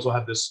 we also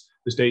have this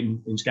date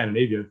in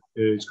Scandinavia.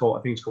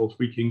 I think it's called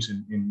Three Kings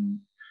in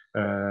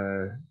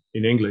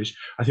English.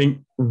 I think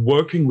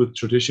working with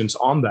traditions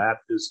on that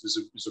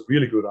is a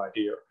really good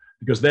idea,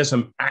 because there's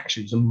some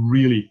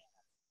really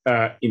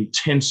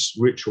intense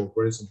ritual,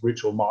 for instance,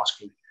 ritual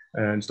masking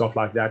and stuff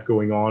like that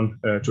going on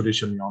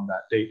traditionally on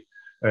that date.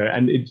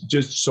 And it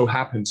just so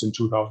happens in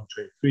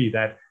 2023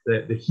 that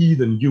the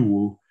heathen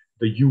Yule,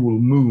 the Yule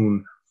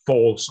moon,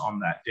 falls on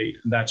that date,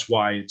 and that's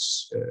why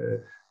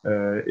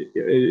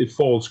it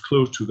falls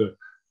close to the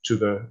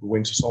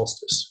winter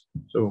solstice.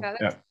 So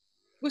yeah.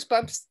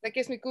 Goosebumps. That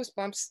gives me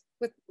goosebumps.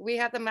 We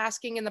have the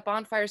masking and the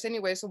bonfires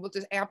anyway, so we'll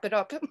just amp it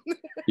up.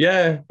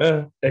 Yeah,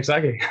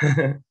 exactly.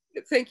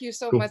 Thank you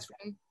so much.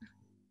 Rune.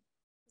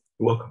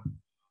 You're welcome.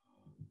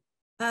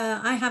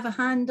 I have a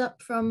hand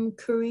up from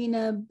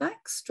Karina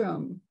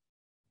Backstrom.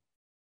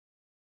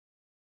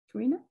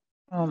 Karina?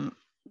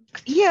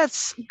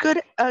 Yes,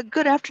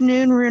 good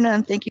afternoon, Rune,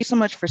 and thank you so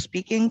much for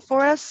speaking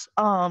for us.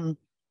 And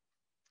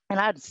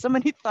I had so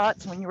many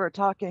thoughts when you were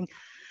talking.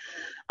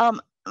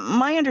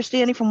 My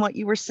understanding from what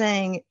you were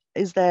saying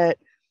is that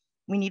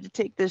we need to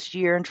take this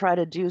year and try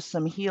to do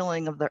some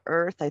healing of the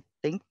earth. I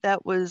think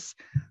that was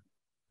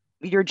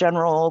your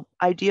general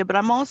idea, but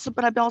I've also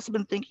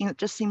been thinking, it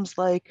just seems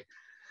like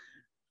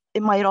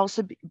it might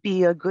also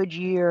be a good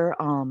year.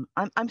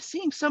 I'm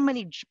seeing so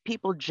many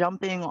people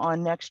jumping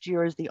on next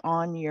year as the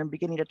on year and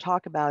beginning to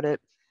talk about it.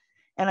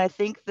 And I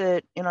think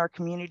that in our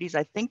communities,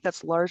 I think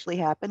that's largely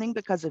happening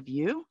because of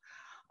you.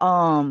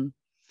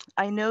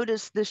 I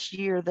noticed this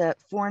year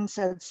that foreign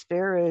said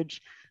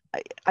sparage,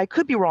 I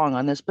could be wrong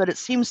on this, but it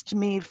seems to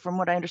me, from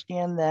what I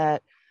understand,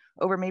 that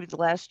over maybe the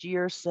last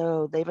year or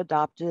so, they've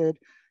adopted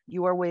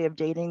your way of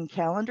dating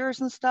calendars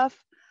and stuff.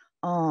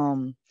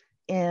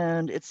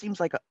 And it seems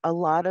like a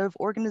lot of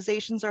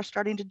organizations are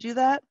starting to do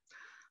that.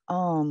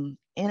 And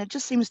it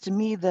just seems to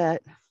me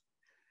that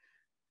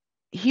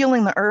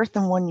healing the earth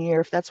in 1 year,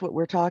 if that's what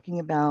we're talking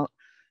about,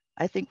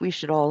 I think we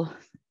should all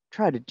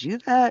try to do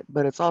that,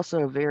 but it's also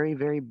a very,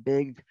 very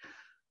big,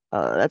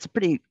 that's a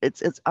pretty,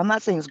 I'm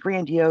not saying it's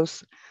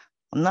grandiose.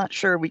 I'm not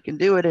sure we can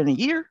do it in a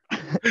year,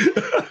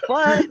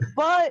 but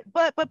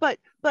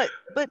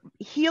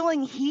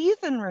healing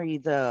heathenry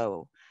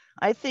though,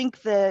 I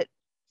think that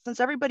since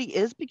everybody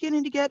is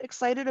beginning to get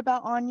excited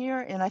about on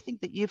year, and I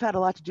think that you've had a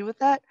lot to do with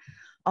that,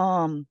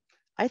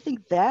 I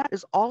think that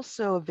is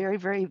also a very,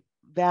 very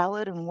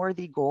valid and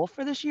worthy goal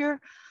for this year.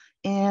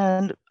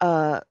 And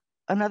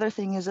another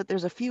thing is that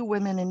there's a few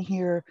women in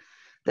here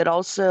that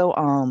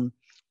also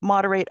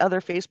moderate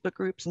other Facebook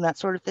groups and that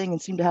sort of thing and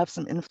seem to have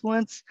some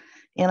influence.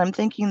 And I'm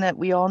thinking that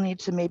we all need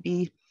to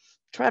maybe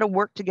try to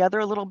work together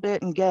a little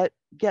bit and get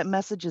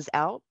messages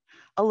out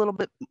a little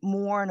bit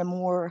more in a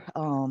more,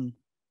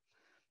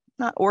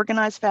 not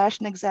organized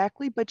fashion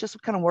exactly, but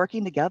just kind of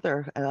working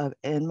together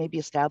and maybe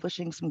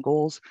establishing some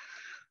goals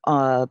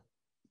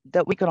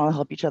that we can all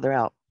help each other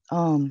out.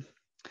 And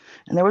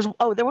there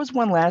was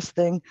one last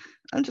thing.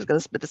 I'm just gonna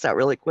spit this out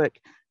really quick.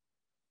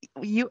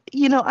 You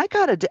know, I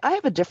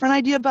have a different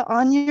idea about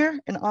Anya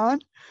and On.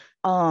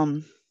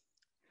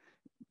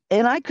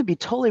 And I could be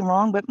totally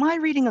wrong, but my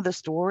reading of the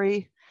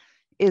story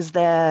is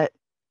that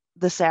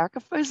the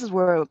sacrifices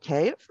were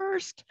okay at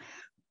first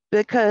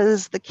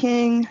because the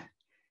king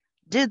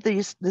did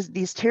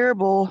these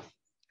terrible,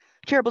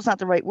 terrible's not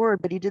the right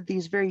word, but he did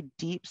these very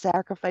deep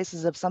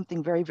sacrifices of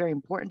something very, very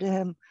important to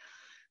him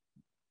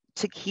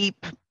to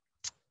keep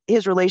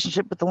his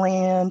relationship with the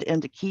land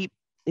and to keep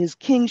his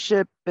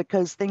kingship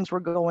because things were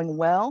going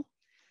well.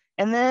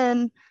 And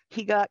then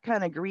he got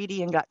kind of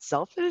greedy and got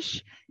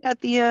selfish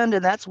at the end.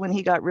 And that's when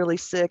he got really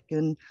sick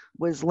and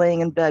was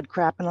laying in bed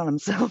crapping on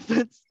himself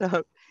and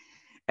stuff.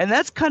 And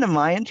that's kind of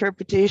my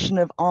interpretation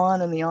of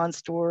On and the On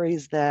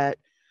stories, that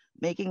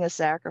making a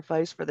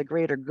sacrifice for the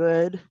greater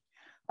good,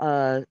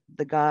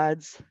 the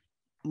gods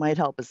might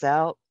help us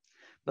out.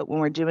 But when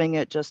we're doing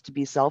it just to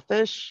be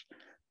selfish,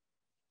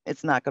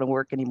 it's not going to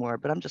work anymore.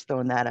 But I'm just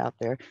throwing that out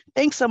there.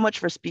 Thanks so much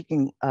for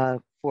speaking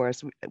for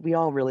us. We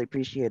all really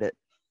appreciate it.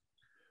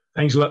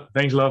 Thanks a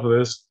lot for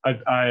this.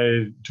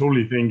 I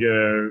totally think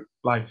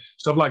like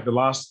stuff like the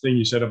last thing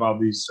you said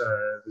about these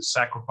the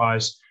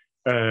sacrifice.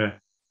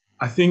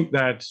 I think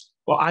that,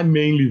 well, I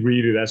mainly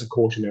read it as a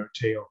cautionary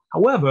tale.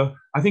 However,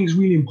 I think it's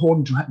really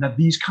important that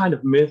these kind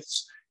of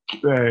myths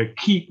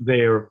keep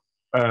their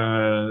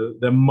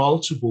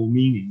multiple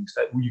meanings,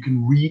 that you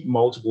can read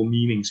multiple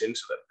meanings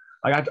into them.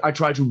 Like I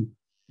try to,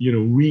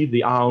 read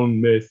the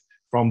Aun myth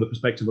from the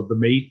perspective of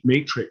the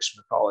Matrix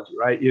mythology,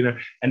 right?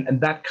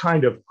 And that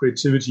kind of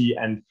creativity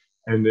and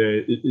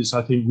is,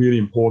 I think, really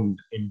important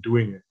in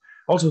doing it.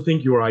 I also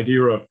think your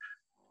idea of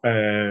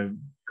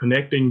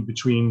connecting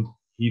between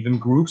heathen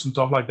groups and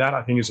stuff like that,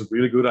 I think is a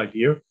really good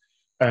idea.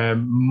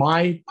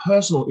 My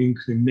personal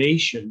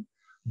inclination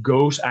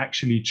goes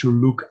actually to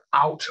look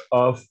out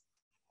of,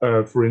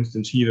 for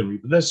instance, heathenry,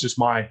 but that's just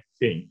my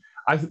thing.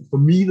 For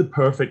me, the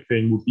perfect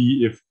thing would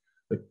be if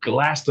the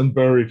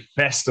Glastonbury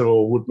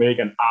Festival would make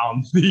an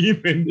Aun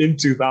theme in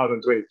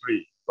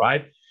 2023,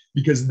 right?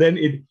 Because then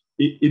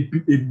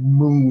it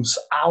moves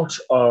out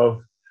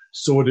of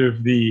sort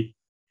of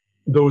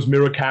those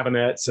mirror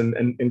cabinets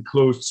and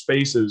enclosed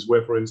spaces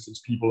where, for instance,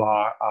 people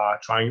are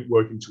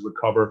working to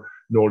recover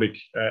Nordic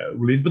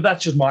religion. But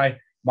that's just my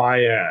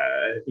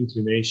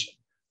inclination.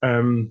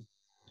 And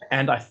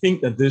I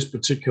think that this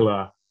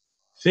particular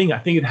thing, I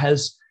think it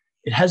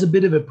has a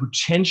bit of a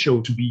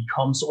potential to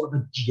become sort of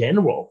a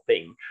general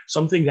thing,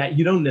 something that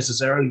you don't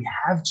necessarily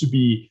have to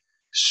be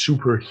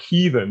super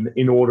heathen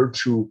in order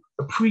to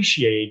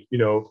appreciate,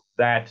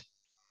 that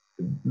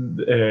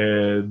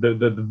the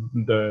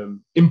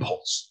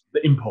impulse,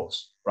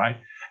 right?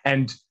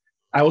 And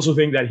I also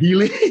think that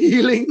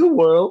healing the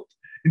world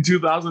in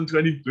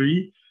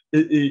 2023,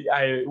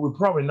 we're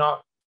probably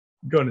not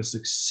going to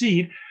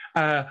succeed,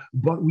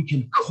 but we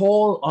can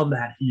call on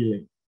that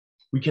healing.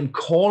 We can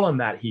call on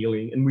that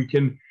healing, and we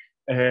can,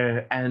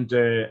 and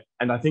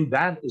I think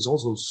that is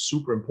also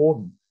super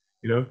important,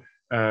 yeah.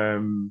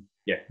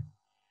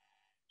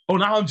 Oh,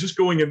 now I'm just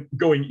going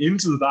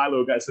into the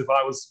dialogue as if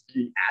I was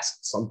being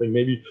asked something.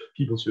 Maybe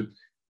people should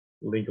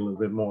link a little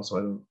bit more so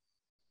I don't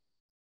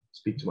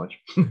speak too much.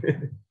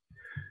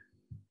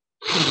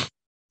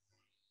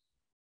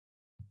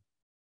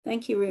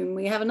 Thank you, Rune.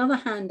 We have another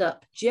hand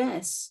up.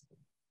 Jess.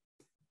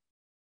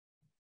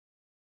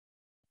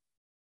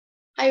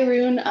 Hi,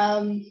 Rune.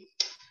 I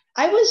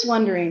was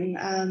wondering,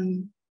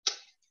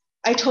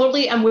 I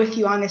totally am with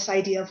you on this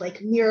idea of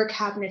like mirror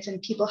cabinets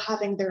and people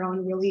having their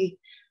own really,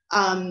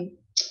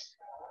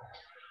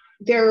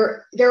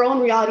 their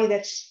own reality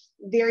that's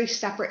very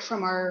separate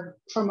from our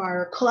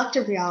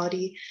collective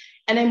reality.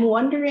 And I'm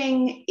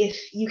wondering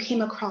if you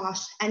came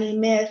across any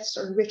myths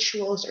or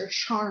rituals or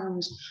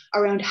charms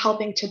around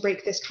helping to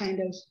break this kind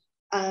of,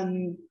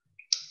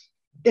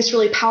 this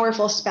really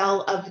powerful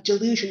spell of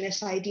delusion,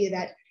 this idea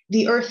that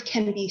the earth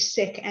can be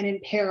sick and in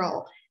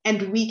peril,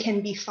 and we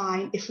can be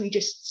fine if we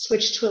just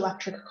switch to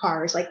electric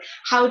cars. Like,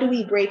 how do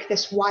we break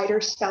this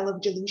wider spell of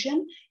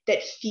delusion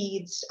that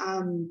feeds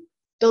the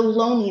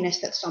loneliness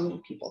that so many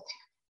people do?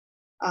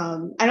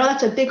 I know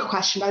that's a big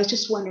question, but I was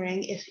just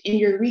wondering if in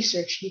your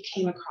research you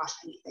came across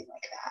anything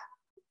like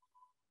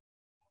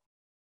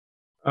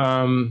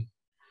that.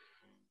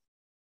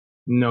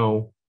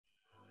 No.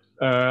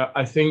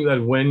 I think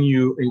that when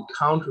you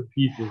encounter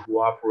people who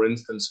are, for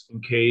instance,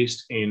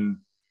 encased in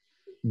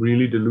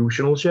really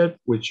delusional shit,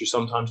 which you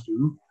sometimes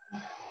do,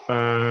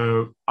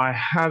 I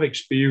have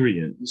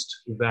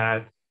experienced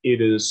that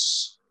it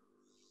is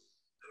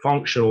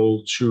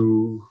functional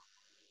to,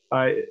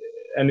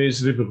 and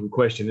it's a difficult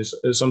question.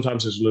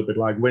 Sometimes it's a little bit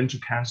like when to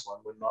cancel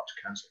and when not to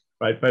cancel,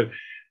 right? But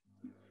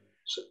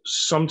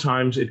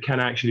sometimes it can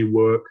actually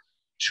work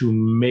to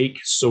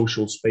make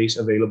social space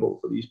available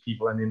for these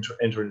people and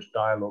enter into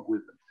dialogue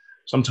with them.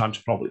 Sometimes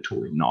probably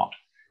totally not.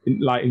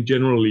 In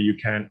generally, you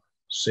can't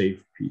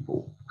save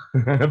people,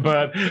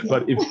 but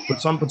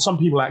some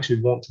people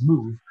actually want to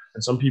move,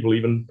 and some people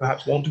even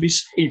perhaps want to be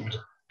saved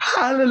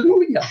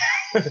hallelujah.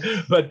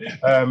 But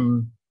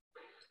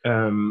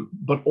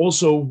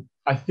also,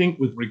 I think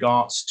with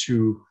regards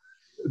to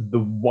the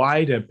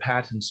wider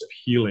patterns of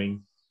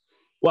healing,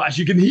 well, as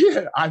you can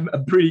hear, I'm a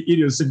pretty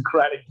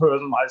idiosyncratic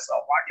person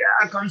myself. Like,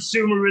 yeah,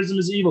 consumerism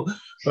is evil.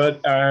 But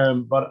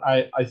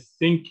I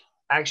think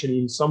actually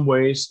in some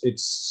ways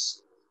it's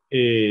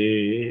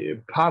a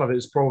part of it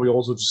is probably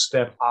also to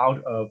step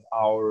out of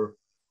our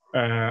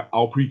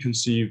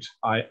preconceived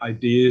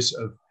ideas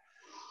of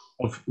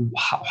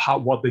how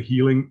what the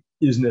healing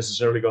is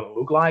necessarily going to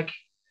look like.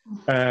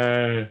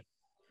 I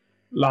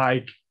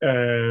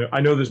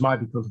know this might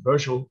be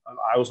controversial.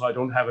 I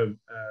don't have a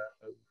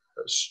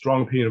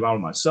strong opinion about it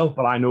myself,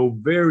 but I know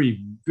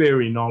very,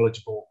 very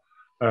knowledgeable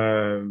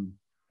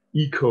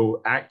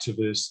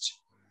eco-activist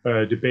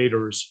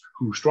debaters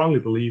who strongly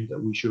believe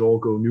that we should all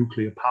go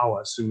nuclear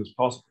power as soon as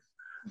possible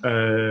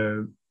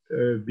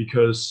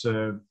because,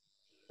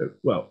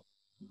 well,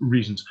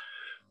 reasons.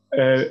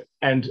 I'm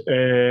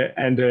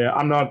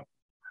not.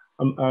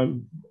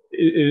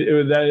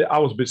 I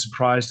was a bit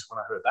surprised when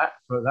I heard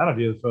that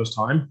idea the first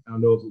time. I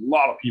know there's a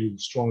lot of people who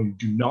strongly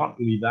do not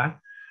believe that.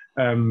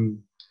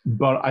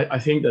 But I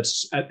think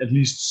that's at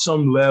least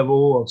some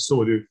level of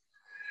sort of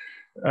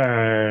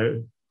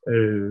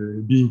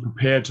being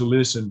prepared to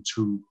listen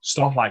to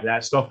stuff like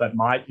that, stuff that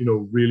might,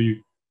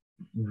 really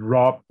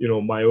rub,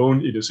 my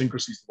own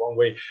idiosyncrasies the wrong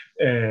way,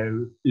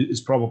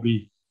 is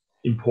probably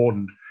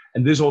important.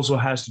 And this also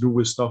has to do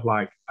with stuff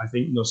like, I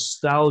think,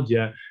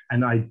 nostalgia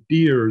and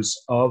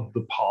ideas of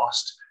the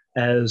past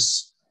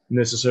as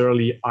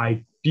necessarily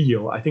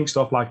ideal. I think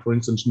stuff like, for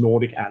instance,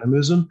 Nordic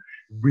Animism,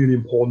 really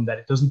important that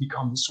it doesn't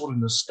become this sort of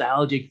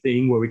nostalgic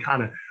thing where we're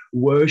kind of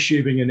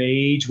worshipping an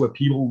age where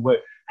people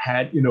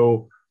had,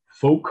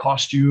 folk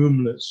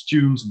costumes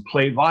and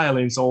played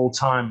violins all the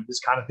time, this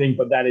kind of thing,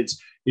 but that it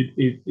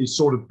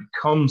sort of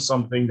becomes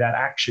something that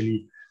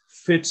actually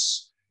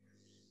fits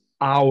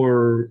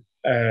our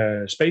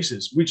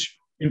spaces, which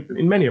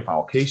in many of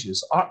our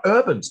cases are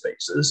urban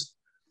spaces.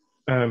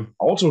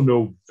 Also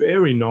know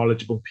very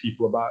knowledgeable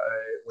people about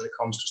when it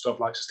comes to stuff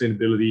like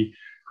sustainability,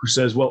 who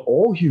says, well,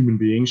 all human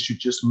beings should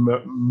just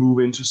move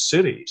into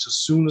cities as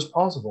soon as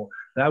possible.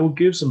 That will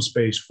give some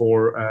space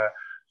for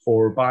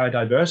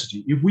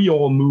biodiversity. If we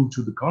all move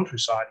to the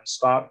countryside and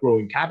start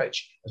growing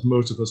cabbage, as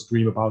most of us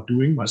dream about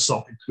doing,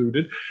 myself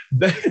included,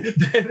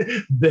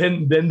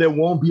 then there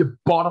won't be a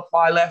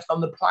butterfly left on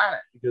the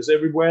planet, because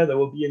everywhere there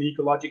will be an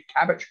ecologic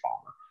cabbage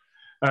farmer.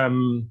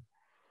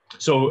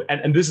 So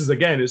this is,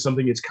 again, is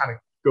something that's kind of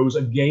goes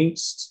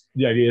against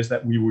the ideas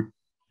that we would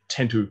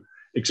tend to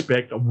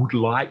expect or would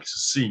like to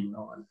see.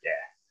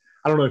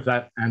 I don't know if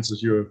that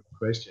answers your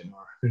question.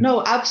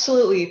 No,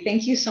 absolutely.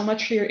 Thank you so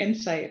much for your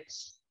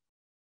insights.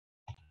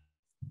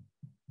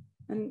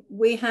 And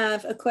we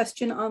have a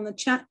question on the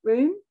chat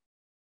room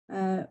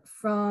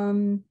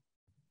from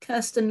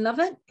Kirsten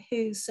Lovett,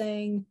 who's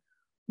saying,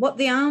 what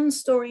the Aun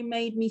story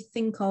made me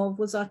think of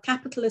was our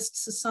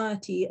capitalist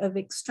society of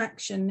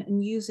extraction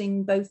and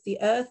using both the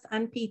earth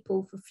and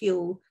people for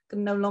fuel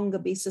can no longer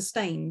be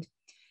sustained.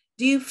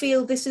 Do you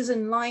feel this is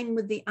in line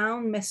with the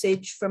Aun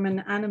message from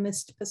an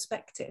animist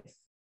perspective?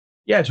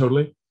 Yeah,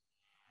 totally.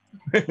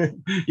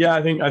 Yeah,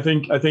 I think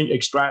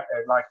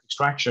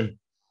extraction,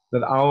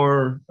 that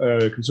our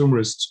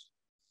consumerist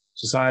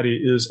society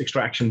is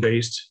extraction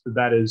based.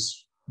 That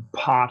is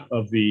part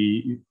of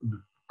the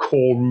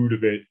core root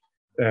of it.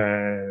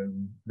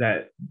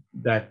 That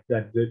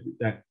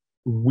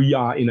we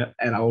are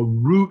at our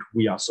root,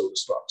 we are so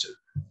destructive.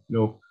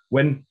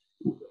 When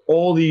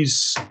all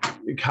these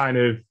kind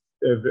of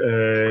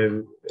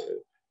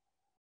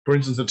for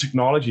instance, the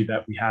technology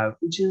that we have,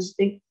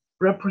 it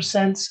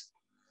represents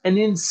an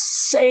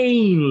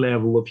insane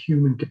level of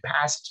human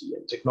capacity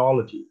and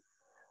technology,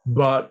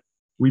 but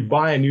we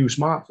buy a new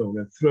smartphone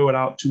and throw it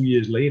out 2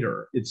 years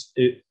later.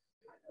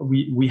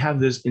 We have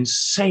this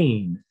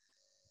insane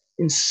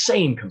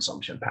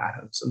consumption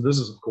patterns, and this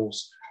is, of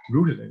course,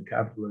 rooted in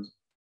capitalism.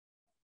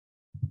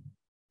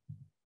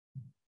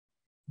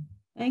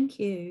 Thank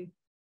you.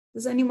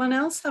 Does anyone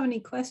else have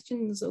any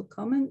questions or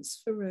comments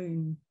for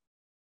Rune?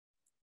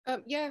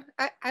 Yeah,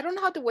 I don't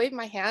know how to wave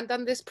my hand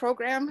on this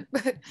program,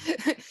 but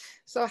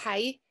so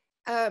hi.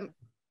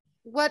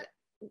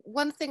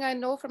 One thing I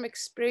know from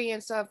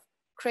experience of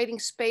creating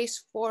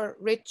space for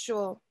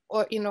ritual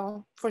or,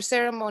 for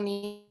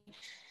ceremony,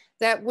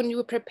 that when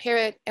you prepare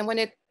it and when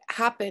it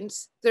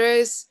happens,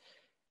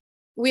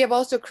 we have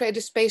also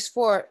created space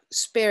for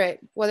spirit,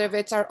 whether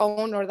it's our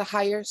own or the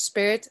higher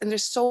spirit. And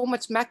there's so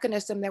much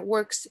mechanism that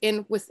works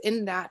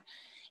within that.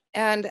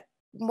 And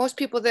most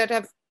people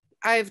that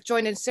I've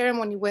joined in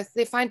ceremony with,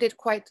 they find it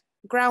quite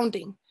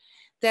grounding,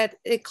 that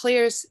it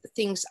clears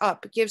things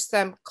up, it gives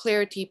them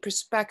clarity,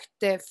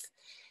 perspective.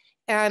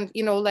 And,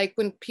 like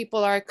when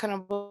people are kind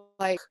of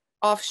like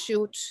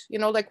offshoot,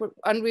 like we're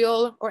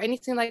unreal or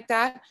anything like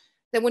that,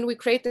 then when we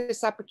create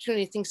this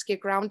opportunity, things get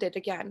grounded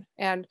again.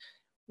 And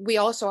we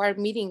also are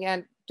meeting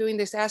and doing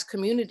this as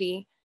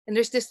community. And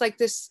there's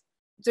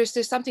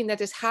something that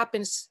just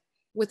happens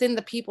within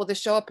the people that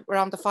show up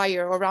around the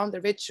fire or around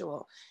the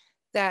ritual,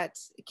 that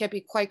can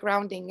be quite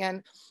grounding.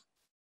 And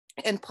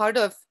part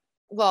of,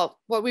 well,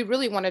 what we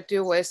really want to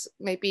do is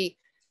maybe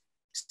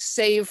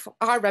save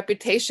our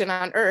reputation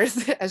on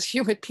Earth as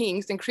human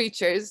beings and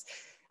creatures.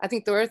 I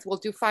think the Earth will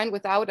do fine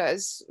without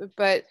us,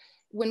 but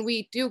when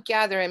we do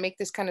gather and make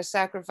this kind of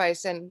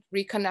sacrifice and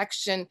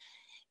reconnection,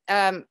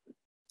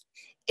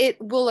 it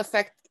will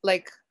affect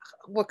like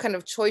what kind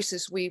of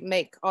choices we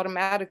make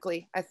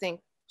automatically, I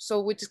think. So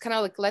we just kind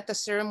of like let the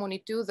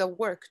ceremony do the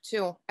work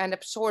too, and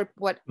absorb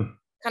what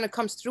kind of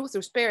comes through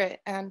spirit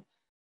and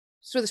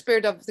through the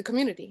spirit of the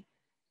community.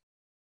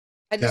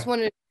 I just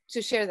wanted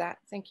to share that.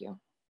 Thank you.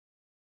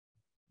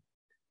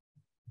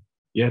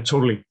 Yeah,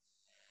 totally.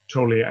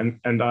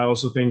 And I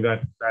also think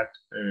that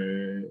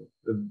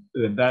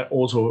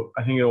also,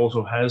 I think it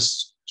also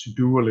has to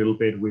do a little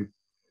bit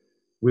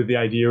with the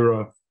idea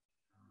of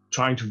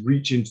trying to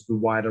reach into the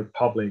wider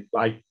public,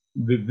 like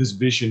this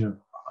vision of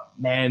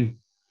man.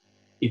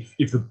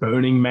 If the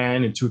Burning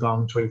Man in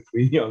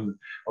 2023 or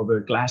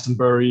the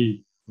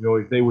Glastonbury, you know,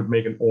 if they would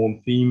make an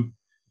own theme,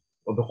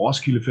 or the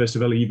Roskilde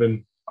Festival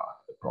even,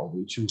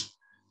 probably too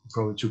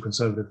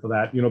conservative for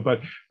that, you know.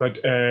 But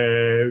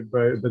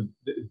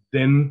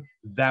then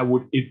that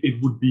would it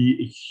would be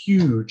a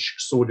huge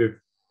sort of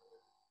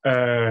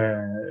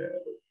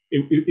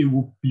it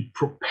would be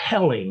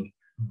propelling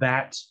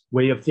that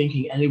way of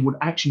thinking, and it would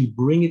actually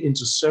bring it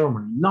into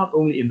ceremony, not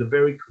only in the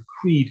very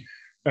concrete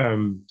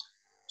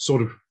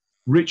sort of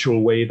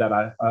ritual way that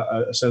I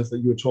sense that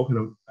you're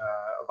talking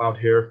about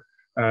here.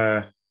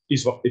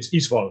 It's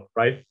Isval,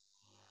 right?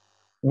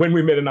 When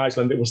we met in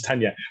Iceland, it was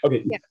Tanya.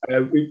 Okay,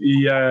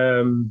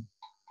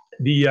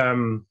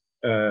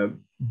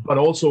 but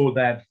also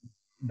that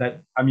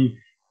I mean,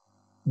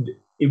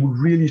 it would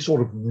really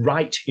sort of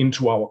write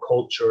into our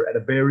culture at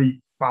a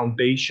very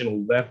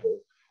foundational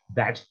level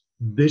that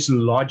this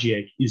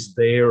logic is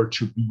there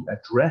to be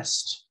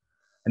addressed,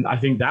 and I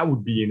think that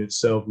would be in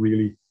itself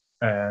really,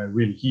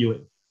 really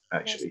healing,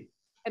 actually. Yes.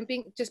 And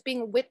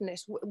being a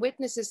witness.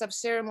 Witnesses of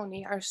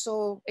ceremony are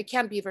so, it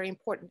can be very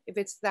important if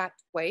it's that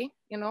way,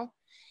 you know.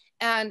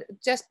 And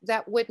just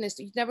that witness,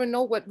 you never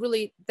know what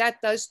really that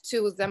does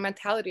to the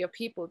mentality of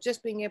people.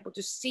 Just being able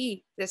to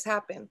see this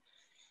happen,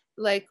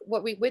 like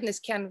what we witness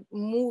can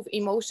move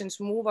emotions,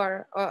 move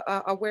our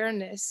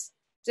awareness.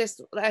 Just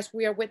as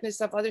we are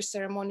witness of other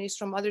ceremonies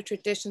from other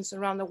traditions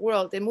around the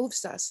world, it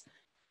moves us.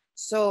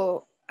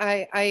 So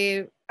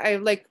I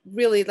like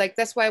really like,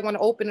 that's why I want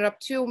to open it up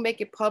too,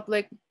 make it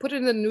public, put it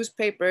in the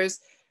newspapers,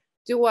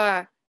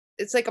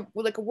 it's like a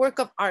work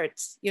of art,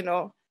 you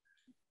know.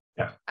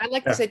 Yeah. I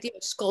like this idea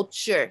of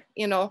sculpture,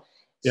 you know.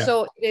 Yeah.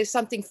 So it is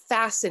something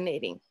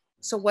fascinating.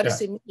 So what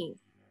does it mean?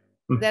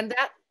 Then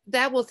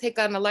that will take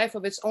on a life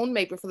of its own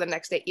maybe for the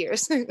next 8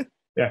 years.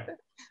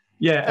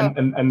 Yeah, so.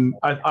 and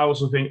I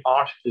also think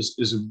art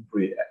is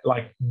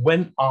like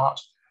when art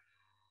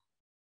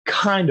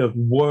kind of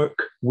work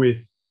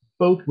with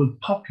both with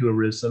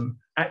popularism,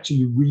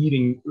 actually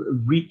reaching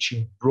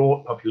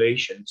broad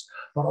populations,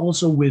 but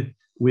also with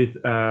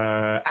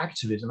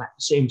activism at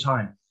the same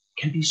time,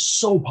 can be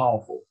so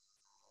powerful.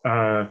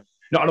 No,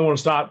 I don't want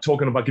to start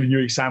talking about giving you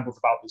examples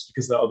about this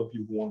because there are other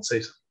people who want to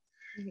say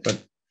something.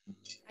 But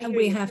and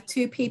we have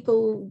 2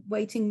 people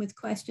waiting with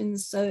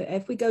questions. So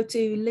if we go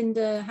to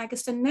Linda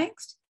Haggerston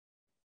next.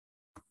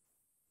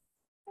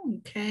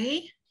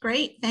 Okay,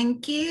 great,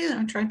 thank you.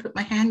 I'm trying to put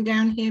my hand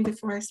down here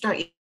before I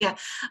start. Yeah,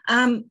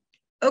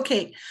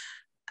 okay.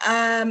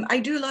 I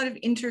do a lot of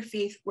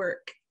interfaith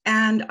work,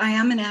 and I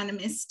am an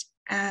animist.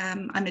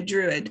 I'm a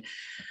druid.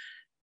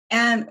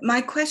 And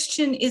my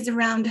question is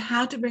around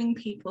how to bring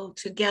people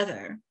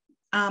together.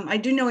 I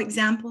do know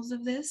examples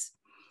of this,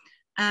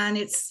 and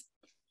it's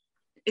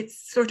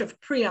sort of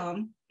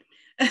prion,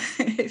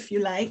 if you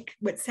like,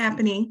 what's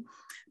happening.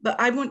 But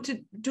I want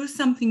to do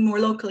something more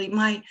locally.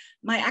 My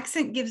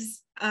accent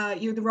gives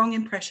you the wrong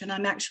impression.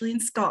 I'm actually in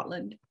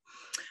Scotland.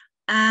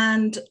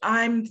 And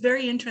I'm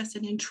very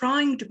interested in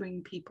trying to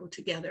bring people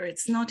together.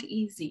 It's not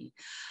easy.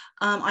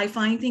 I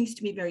find things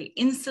to be very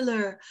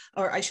insular,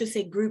 or I should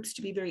say groups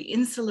to be very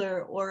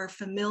insular or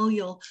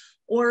familial,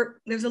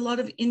 or there's a lot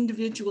of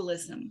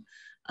individualism.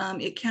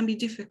 It can be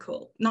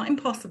difficult, not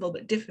impossible,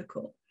 but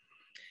difficult.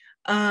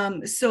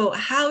 So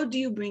how do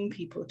you bring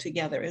people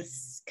together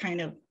is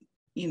kind of,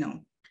 you know,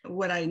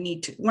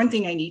 one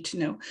thing I need to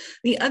know.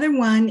 The other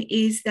one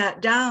is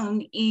that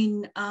down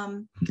in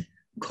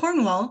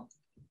Cornwall,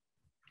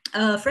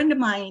 a friend of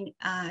mine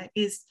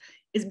is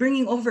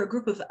bringing over a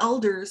group of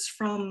elders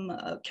from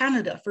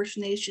Canada, First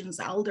Nations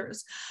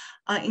elders,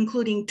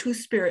 including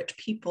Two-Spirit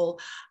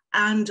people,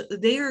 and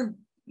they're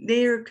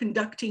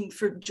conducting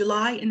for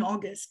July and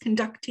August,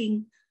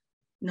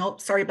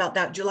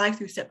 July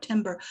through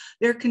September,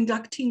 they're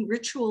conducting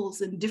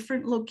rituals in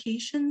different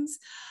locations.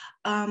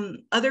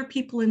 Other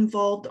people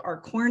involved are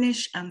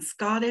Cornish and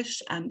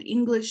Scottish and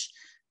English,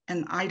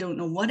 and I don't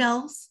know what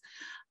else,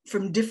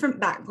 from different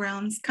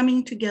backgrounds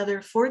coming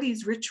together for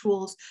these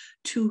rituals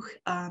to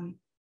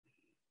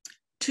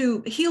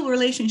heal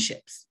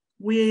relationships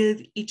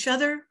with each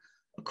other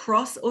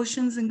across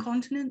oceans and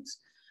continents,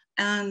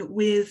 and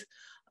with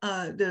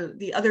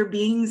the other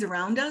beings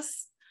around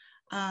us,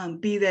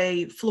 be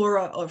they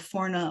flora or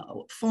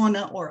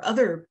fauna or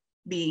other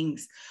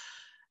beings,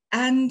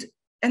 and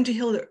to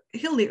heal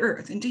the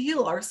earth and to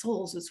heal our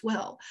souls as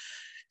well.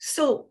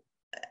 So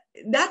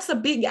that's a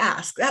big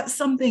ask. That's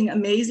something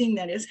amazing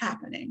that is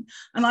happening.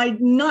 And I'm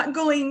not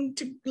going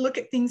to look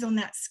at things on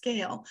that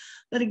scale.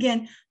 But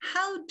again,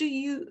 how do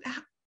you,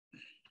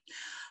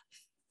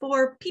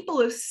 for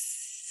people who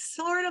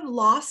sort of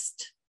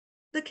lost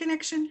the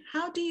connection,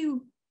 how do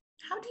you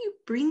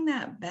bring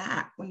that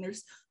back when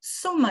there's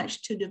so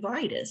much to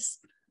divide us?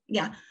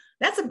 Yeah,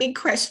 that's a big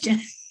question.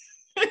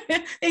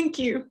 Thank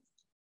you.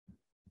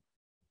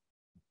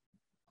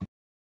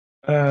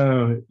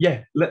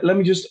 Let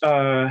me just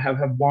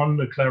have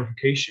one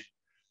clarification.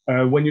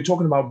 When you're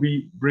talking about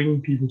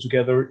bringing people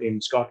together in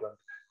Scotland,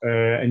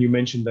 and you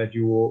mentioned that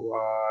you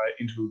are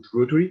into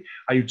Druidry,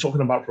 are you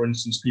talking about, for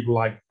instance, people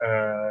like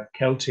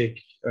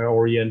Celtic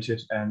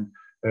oriented and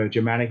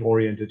Germanic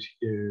oriented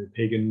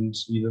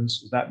pagans,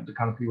 heathens? Is that the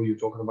kind of people you're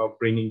talking about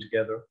bringing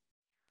together?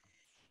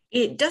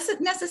 It doesn't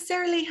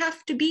necessarily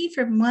have to be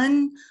from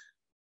one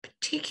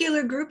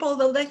particular group,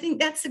 although I think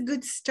that's a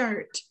good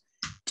start.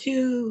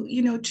 To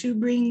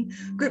bring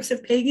groups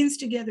of pagans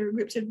together,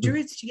 groups of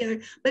Druids together,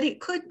 but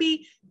it could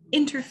be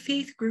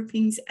interfaith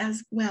groupings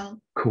as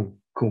well. Cool.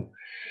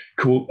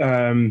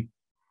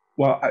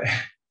 Well,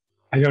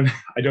 I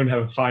don't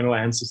have a final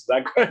answer to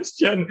that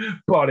question,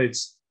 but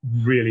it's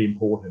really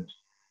important.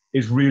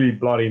 It's really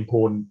bloody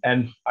important.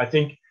 And I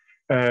think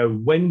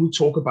when we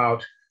talk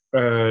about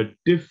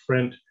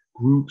different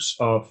groups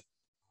of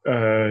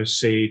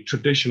say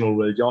traditional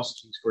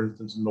religiosities, for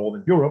instance, in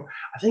Northern Europe,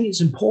 I think it's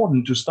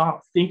important to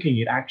start thinking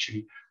it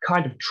actually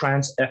kind of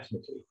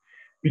trans-ethnically,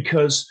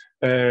 because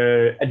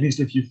at least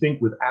if you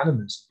think with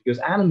animism, because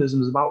animism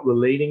is about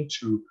relating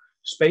to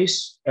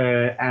space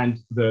and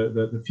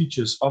the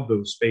features of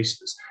those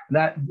spaces.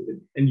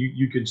 And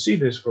you can see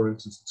this, for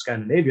instance, in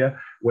Scandinavia,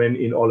 when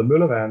in Ole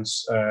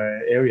Møllevan's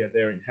area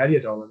there in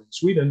Härjedalen in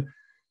Sweden,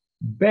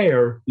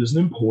 bear is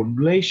an important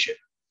relation.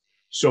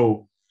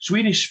 So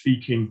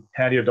Swedish-speaking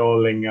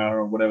Härjedalingar,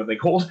 or whatever they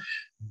call it,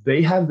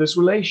 they have this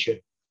relation.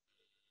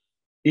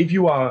 If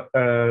you are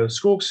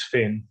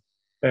Skogsfinn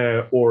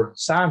or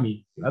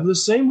Sami, you have the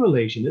same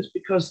relation. It's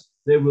because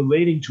they're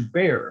relating to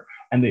bear,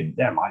 and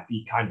there might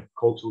be kind of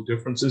cultural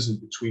differences in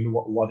between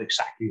what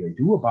exactly they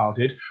do about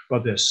it,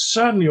 but there's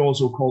certainly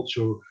also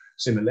cultural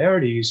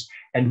similarities.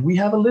 And we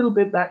have a little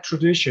bit that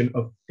tradition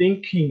of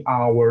thinking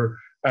our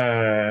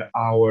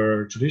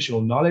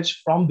traditional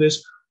knowledge from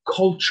this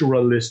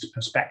culturalist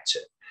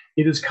perspective.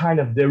 It is kind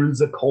of, there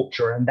is a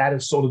culture, and that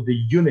is sort of the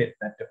unit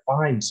that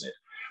defines it.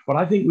 But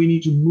I think we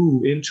need to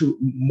move into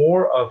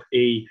more of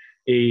a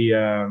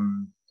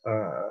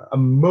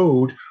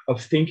mode of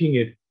thinking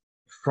it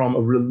from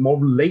a more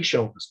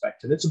relational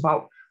perspective. It's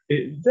about,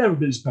 there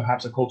is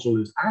perhaps a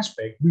culturalist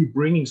aspect. We're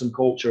bringing some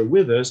culture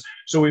with us.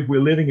 So if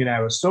we're living in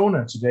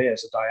Arizona today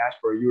as a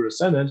diaspora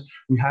Eurocentral,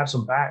 we have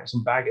some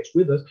baggage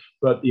with us.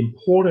 But the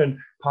important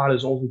part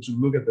is also to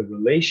look at the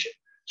relation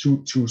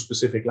to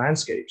specific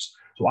landscapes.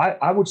 So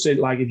I would say,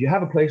 like, if you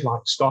have a place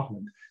like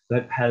Scotland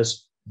that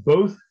has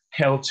both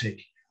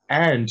Celtic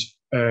and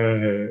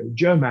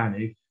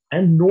Germanic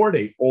and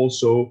Nordic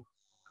also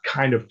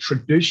kind of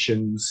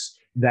traditions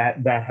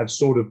that have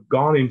sort of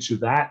gone into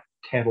that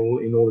kettle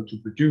in order to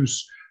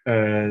produce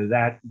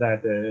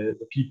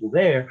the people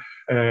there,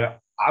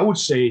 I would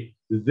say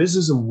this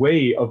is a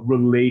way of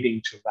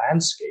relating to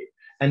landscape,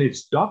 and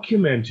it's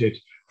documented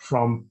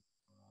from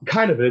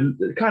kind of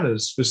a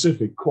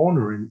specific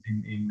corner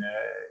in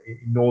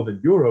Northern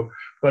Europe.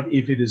 But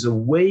if it is a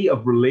way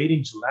of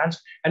relating to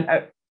landscape,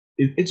 and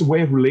it's a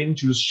way of relating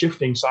to the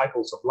shifting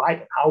cycles of light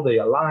and how they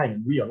align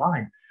and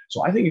realign.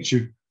 So I think it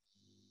should,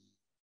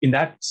 in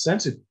that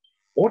sense, it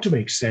ought to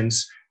make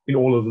sense in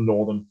all of the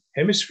Northern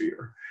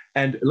Hemisphere.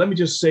 And let me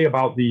just say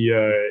about the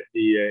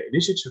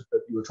initiative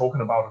that you were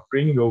talking about of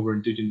bringing over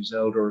Indigenous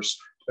elders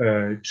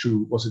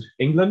to, was it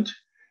England,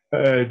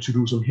 to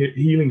do some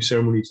healing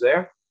ceremonies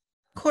there?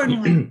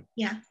 Cornwall,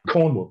 yeah.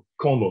 Cornwall,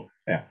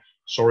 yeah.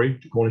 Sorry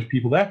to Cornish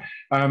people there.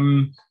 I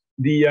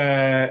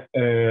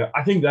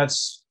think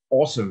that's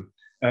awesome.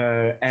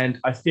 And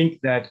I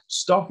think that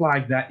stuff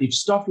like that, if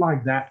stuff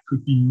like that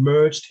could be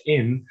merged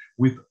in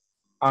with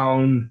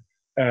our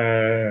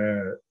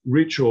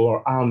ritual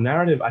or our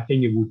narrative, I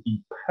think it would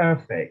be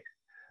perfect.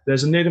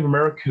 There's a Native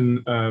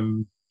American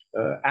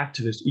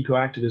activist,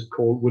 eco-activist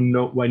called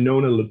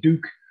Winona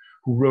LaDuke,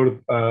 who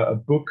wrote a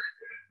book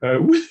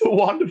with a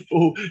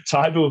wonderful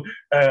title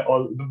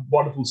or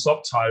wonderful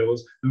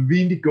subtitles, The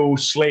Windigo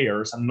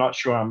Slayers. I'm not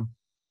sure I'm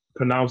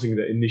pronouncing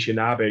the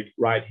Anishinaabe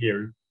right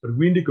here, but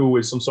Windigo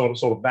is some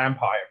sort of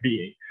vampire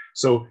being.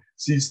 So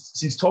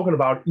she's talking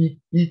about being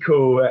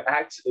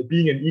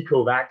an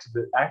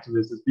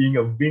eco-activist as being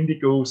a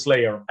Windigo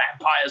slayer,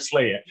 vampire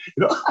slayer,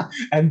 you know,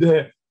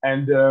 and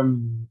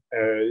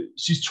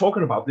she's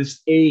talking about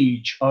this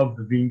age of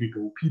the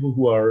Windigo, people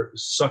who are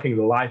sucking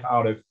the life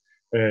out of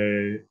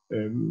the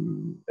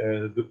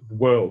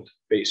world,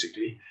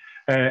 basically.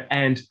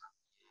 And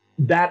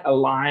that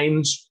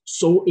aligns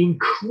so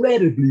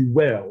incredibly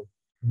well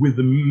with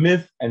the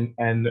myth and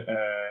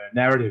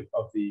narrative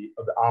of the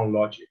Arnold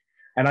logic.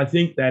 And I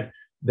think that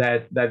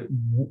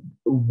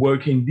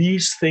working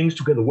these things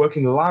together,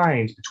 working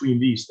lines between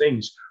these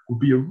things, would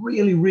be a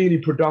really, really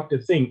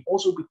productive thing.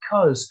 Also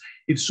because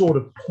it sort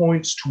of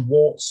points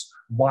towards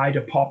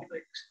wider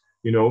public.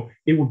 You know,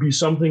 it would be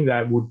something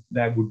that would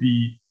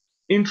be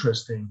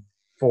interesting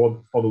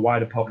for the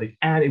wider public,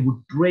 and it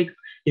would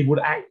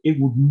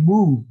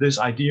move this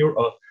idea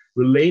of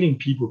relating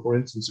people, for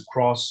instance,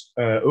 across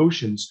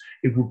oceans.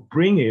 It would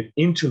bring it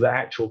into the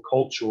actual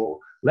cultural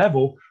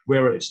level,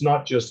 where it's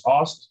not just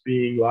us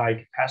being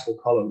like pastel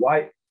colored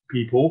white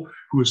people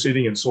who are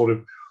sitting and sort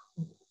of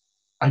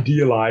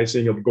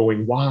idealizing of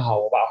going,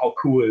 wow, about how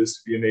cool it is to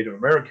be a Native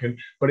American,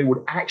 but it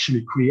would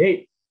actually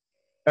create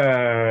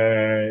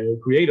a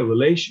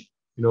relation.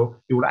 You know,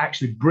 it would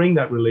actually bring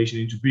that relation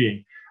into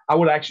being. I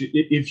would actually,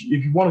 if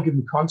you want to give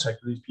me contact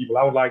with these people,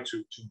 I would like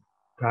to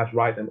perhaps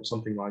write them or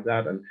something like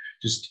that and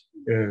just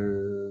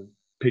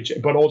pitch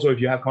it. But also, if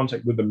you have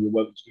contact with them, you're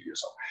welcome to do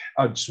yourself.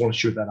 I just want to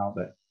shoot that out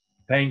there.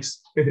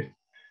 Thanks.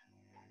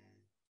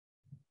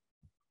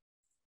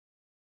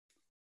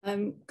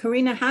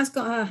 Karina has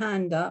got her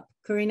hand up.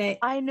 Karina,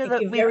 I know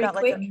that we've got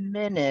like a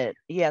minute.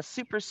 Yeah,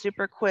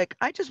 super quick.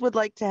 I just would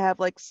like to have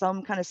like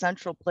some kind of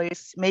central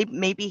place,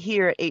 maybe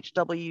here at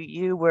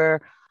HWU,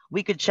 where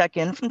we could check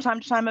in from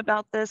time to time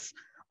about this.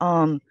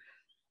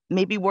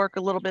 Maybe work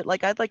a little bit.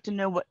 Like I'd like to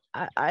know what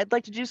I'd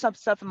like to do some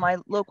stuff in my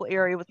local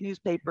area with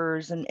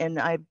newspapers and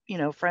I, you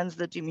know, friends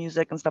that do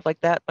music and stuff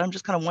like that. But I'm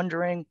just kind of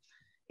wondering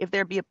if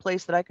there'd be a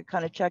place that I could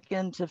kind of check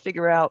in to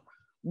figure out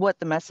what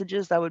the message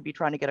is I would be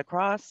trying to get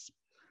across.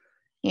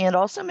 And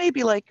also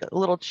maybe like a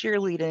little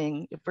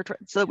cheerleading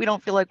so that we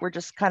don't feel like we're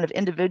just kind of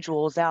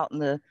individuals out in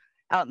the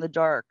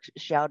dark,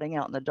 shouting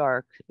out in the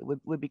dark. It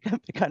would be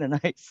kind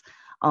of nice.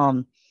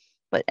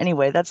 But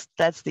anyway,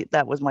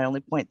 that was my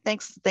only point.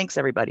 Thanks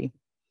everybody.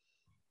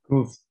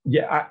 Cool.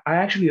 Yeah, I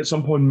actually at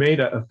some point made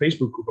a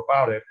Facebook group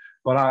about it,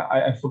 but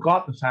I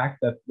forgot the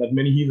fact that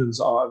many heathens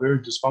are very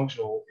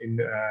dysfunctional in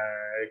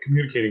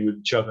communicating with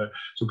each other.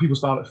 So people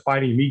started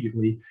fighting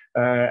immediately,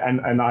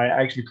 and I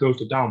actually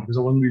closed it down because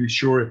I wasn't really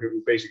sure if it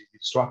would basically be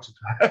destructive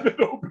to have it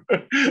open.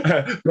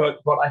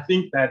 but I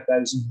think that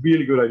is a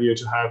really good idea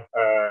to have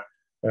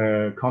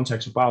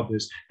context about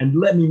this. And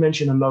let me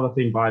mention another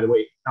thing, by the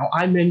way. Now,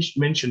 I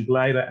mentioned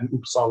Leida and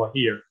Uppsala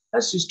here.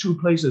 That's just two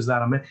places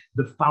that I meant.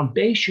 The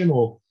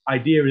foundational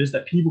idea is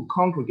that people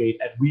congregate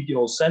at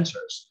regional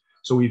centers.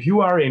 So if you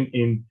are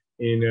in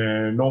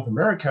North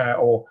America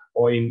or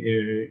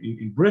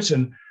in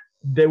Britain,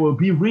 there will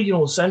be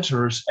regional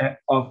centers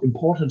of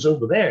importance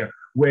over there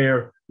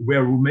where it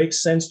will make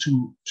sense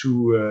to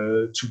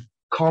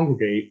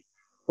congregate,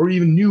 or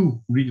even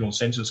new regional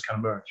centers can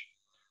emerge.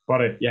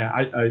 But yeah,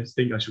 I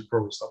think I should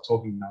probably stop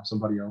talking now.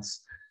 Somebody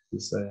else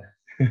is.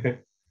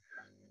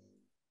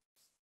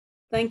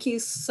 Thank you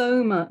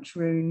so much,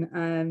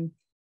 Rune.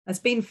 It's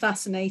been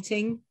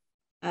fascinating.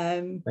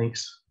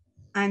 Thanks.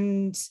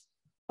 And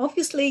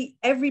obviously,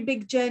 every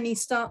big journey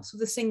starts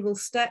with a single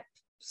step.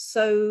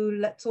 So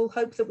let's all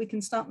hope that we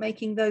can start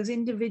making those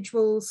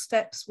individual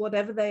steps,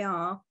 whatever they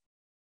are,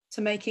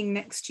 to making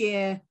next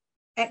year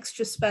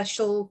extra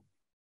special,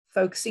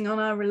 focusing on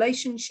our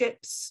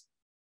relationships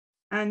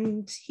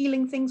and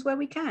healing things where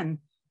we can.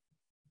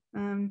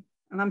 And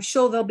I'm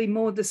sure there'll be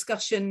more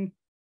discussion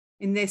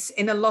in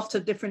a lot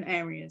of different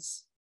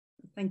areas.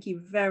 Thank you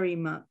very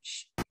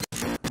much.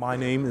 My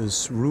name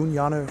is Rune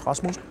Hjarnø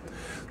Rasmussen.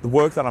 The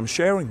work that I'm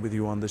sharing with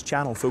you on this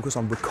channel focuses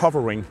on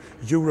recovering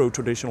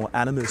Euro-traditional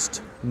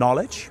animist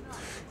knowledge.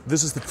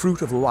 This is the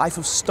fruit of a life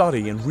of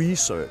study and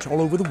research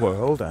all over the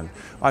world, and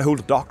I hold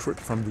a doctorate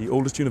from the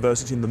oldest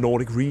university in the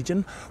Nordic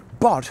region,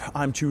 but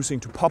I'm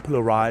choosing to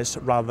popularize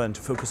rather than to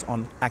focus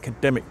on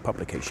academic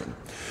publication.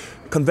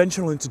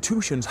 Conventional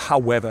institutions,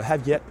 however,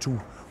 have yet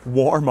to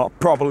warm up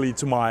properly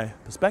to my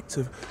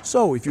perspective.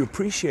 So if you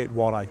appreciate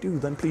what I do,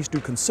 then please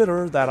do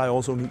consider that I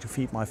also need to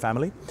feed my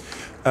family.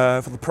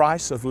 For the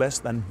price of less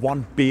than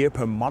 1 beer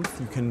per month,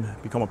 you can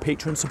become a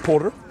Patreon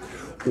supporter,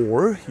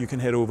 or you can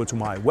head over to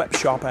my web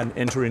shop and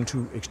enter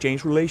into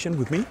exchange relation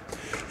with me.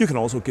 You can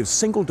also give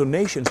single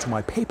donations to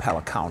my PayPal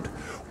account,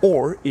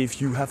 or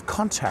if you have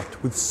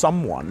contact with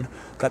someone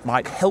that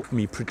might help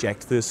me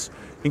project this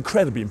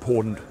incredibly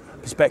important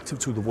perspective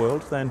to the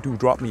world, then do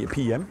drop me a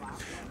PM.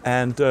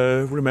 And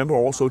remember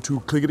also to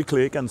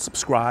clickety-click and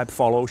subscribe,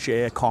 follow,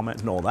 share,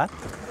 comment and all that.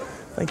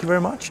 Thank you very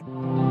much.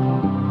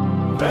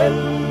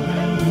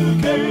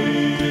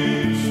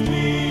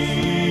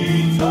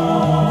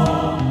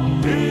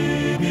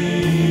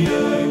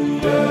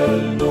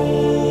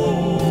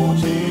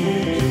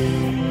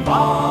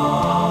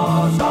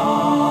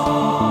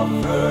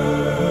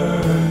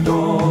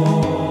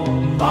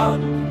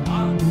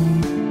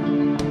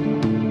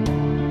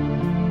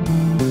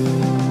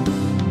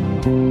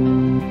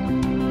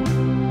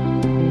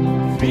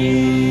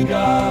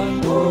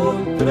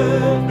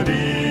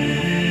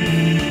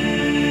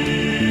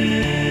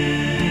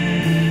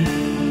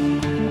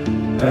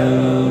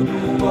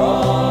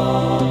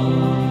 Eduard.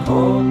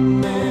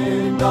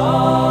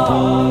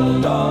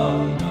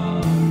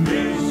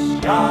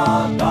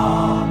 da da.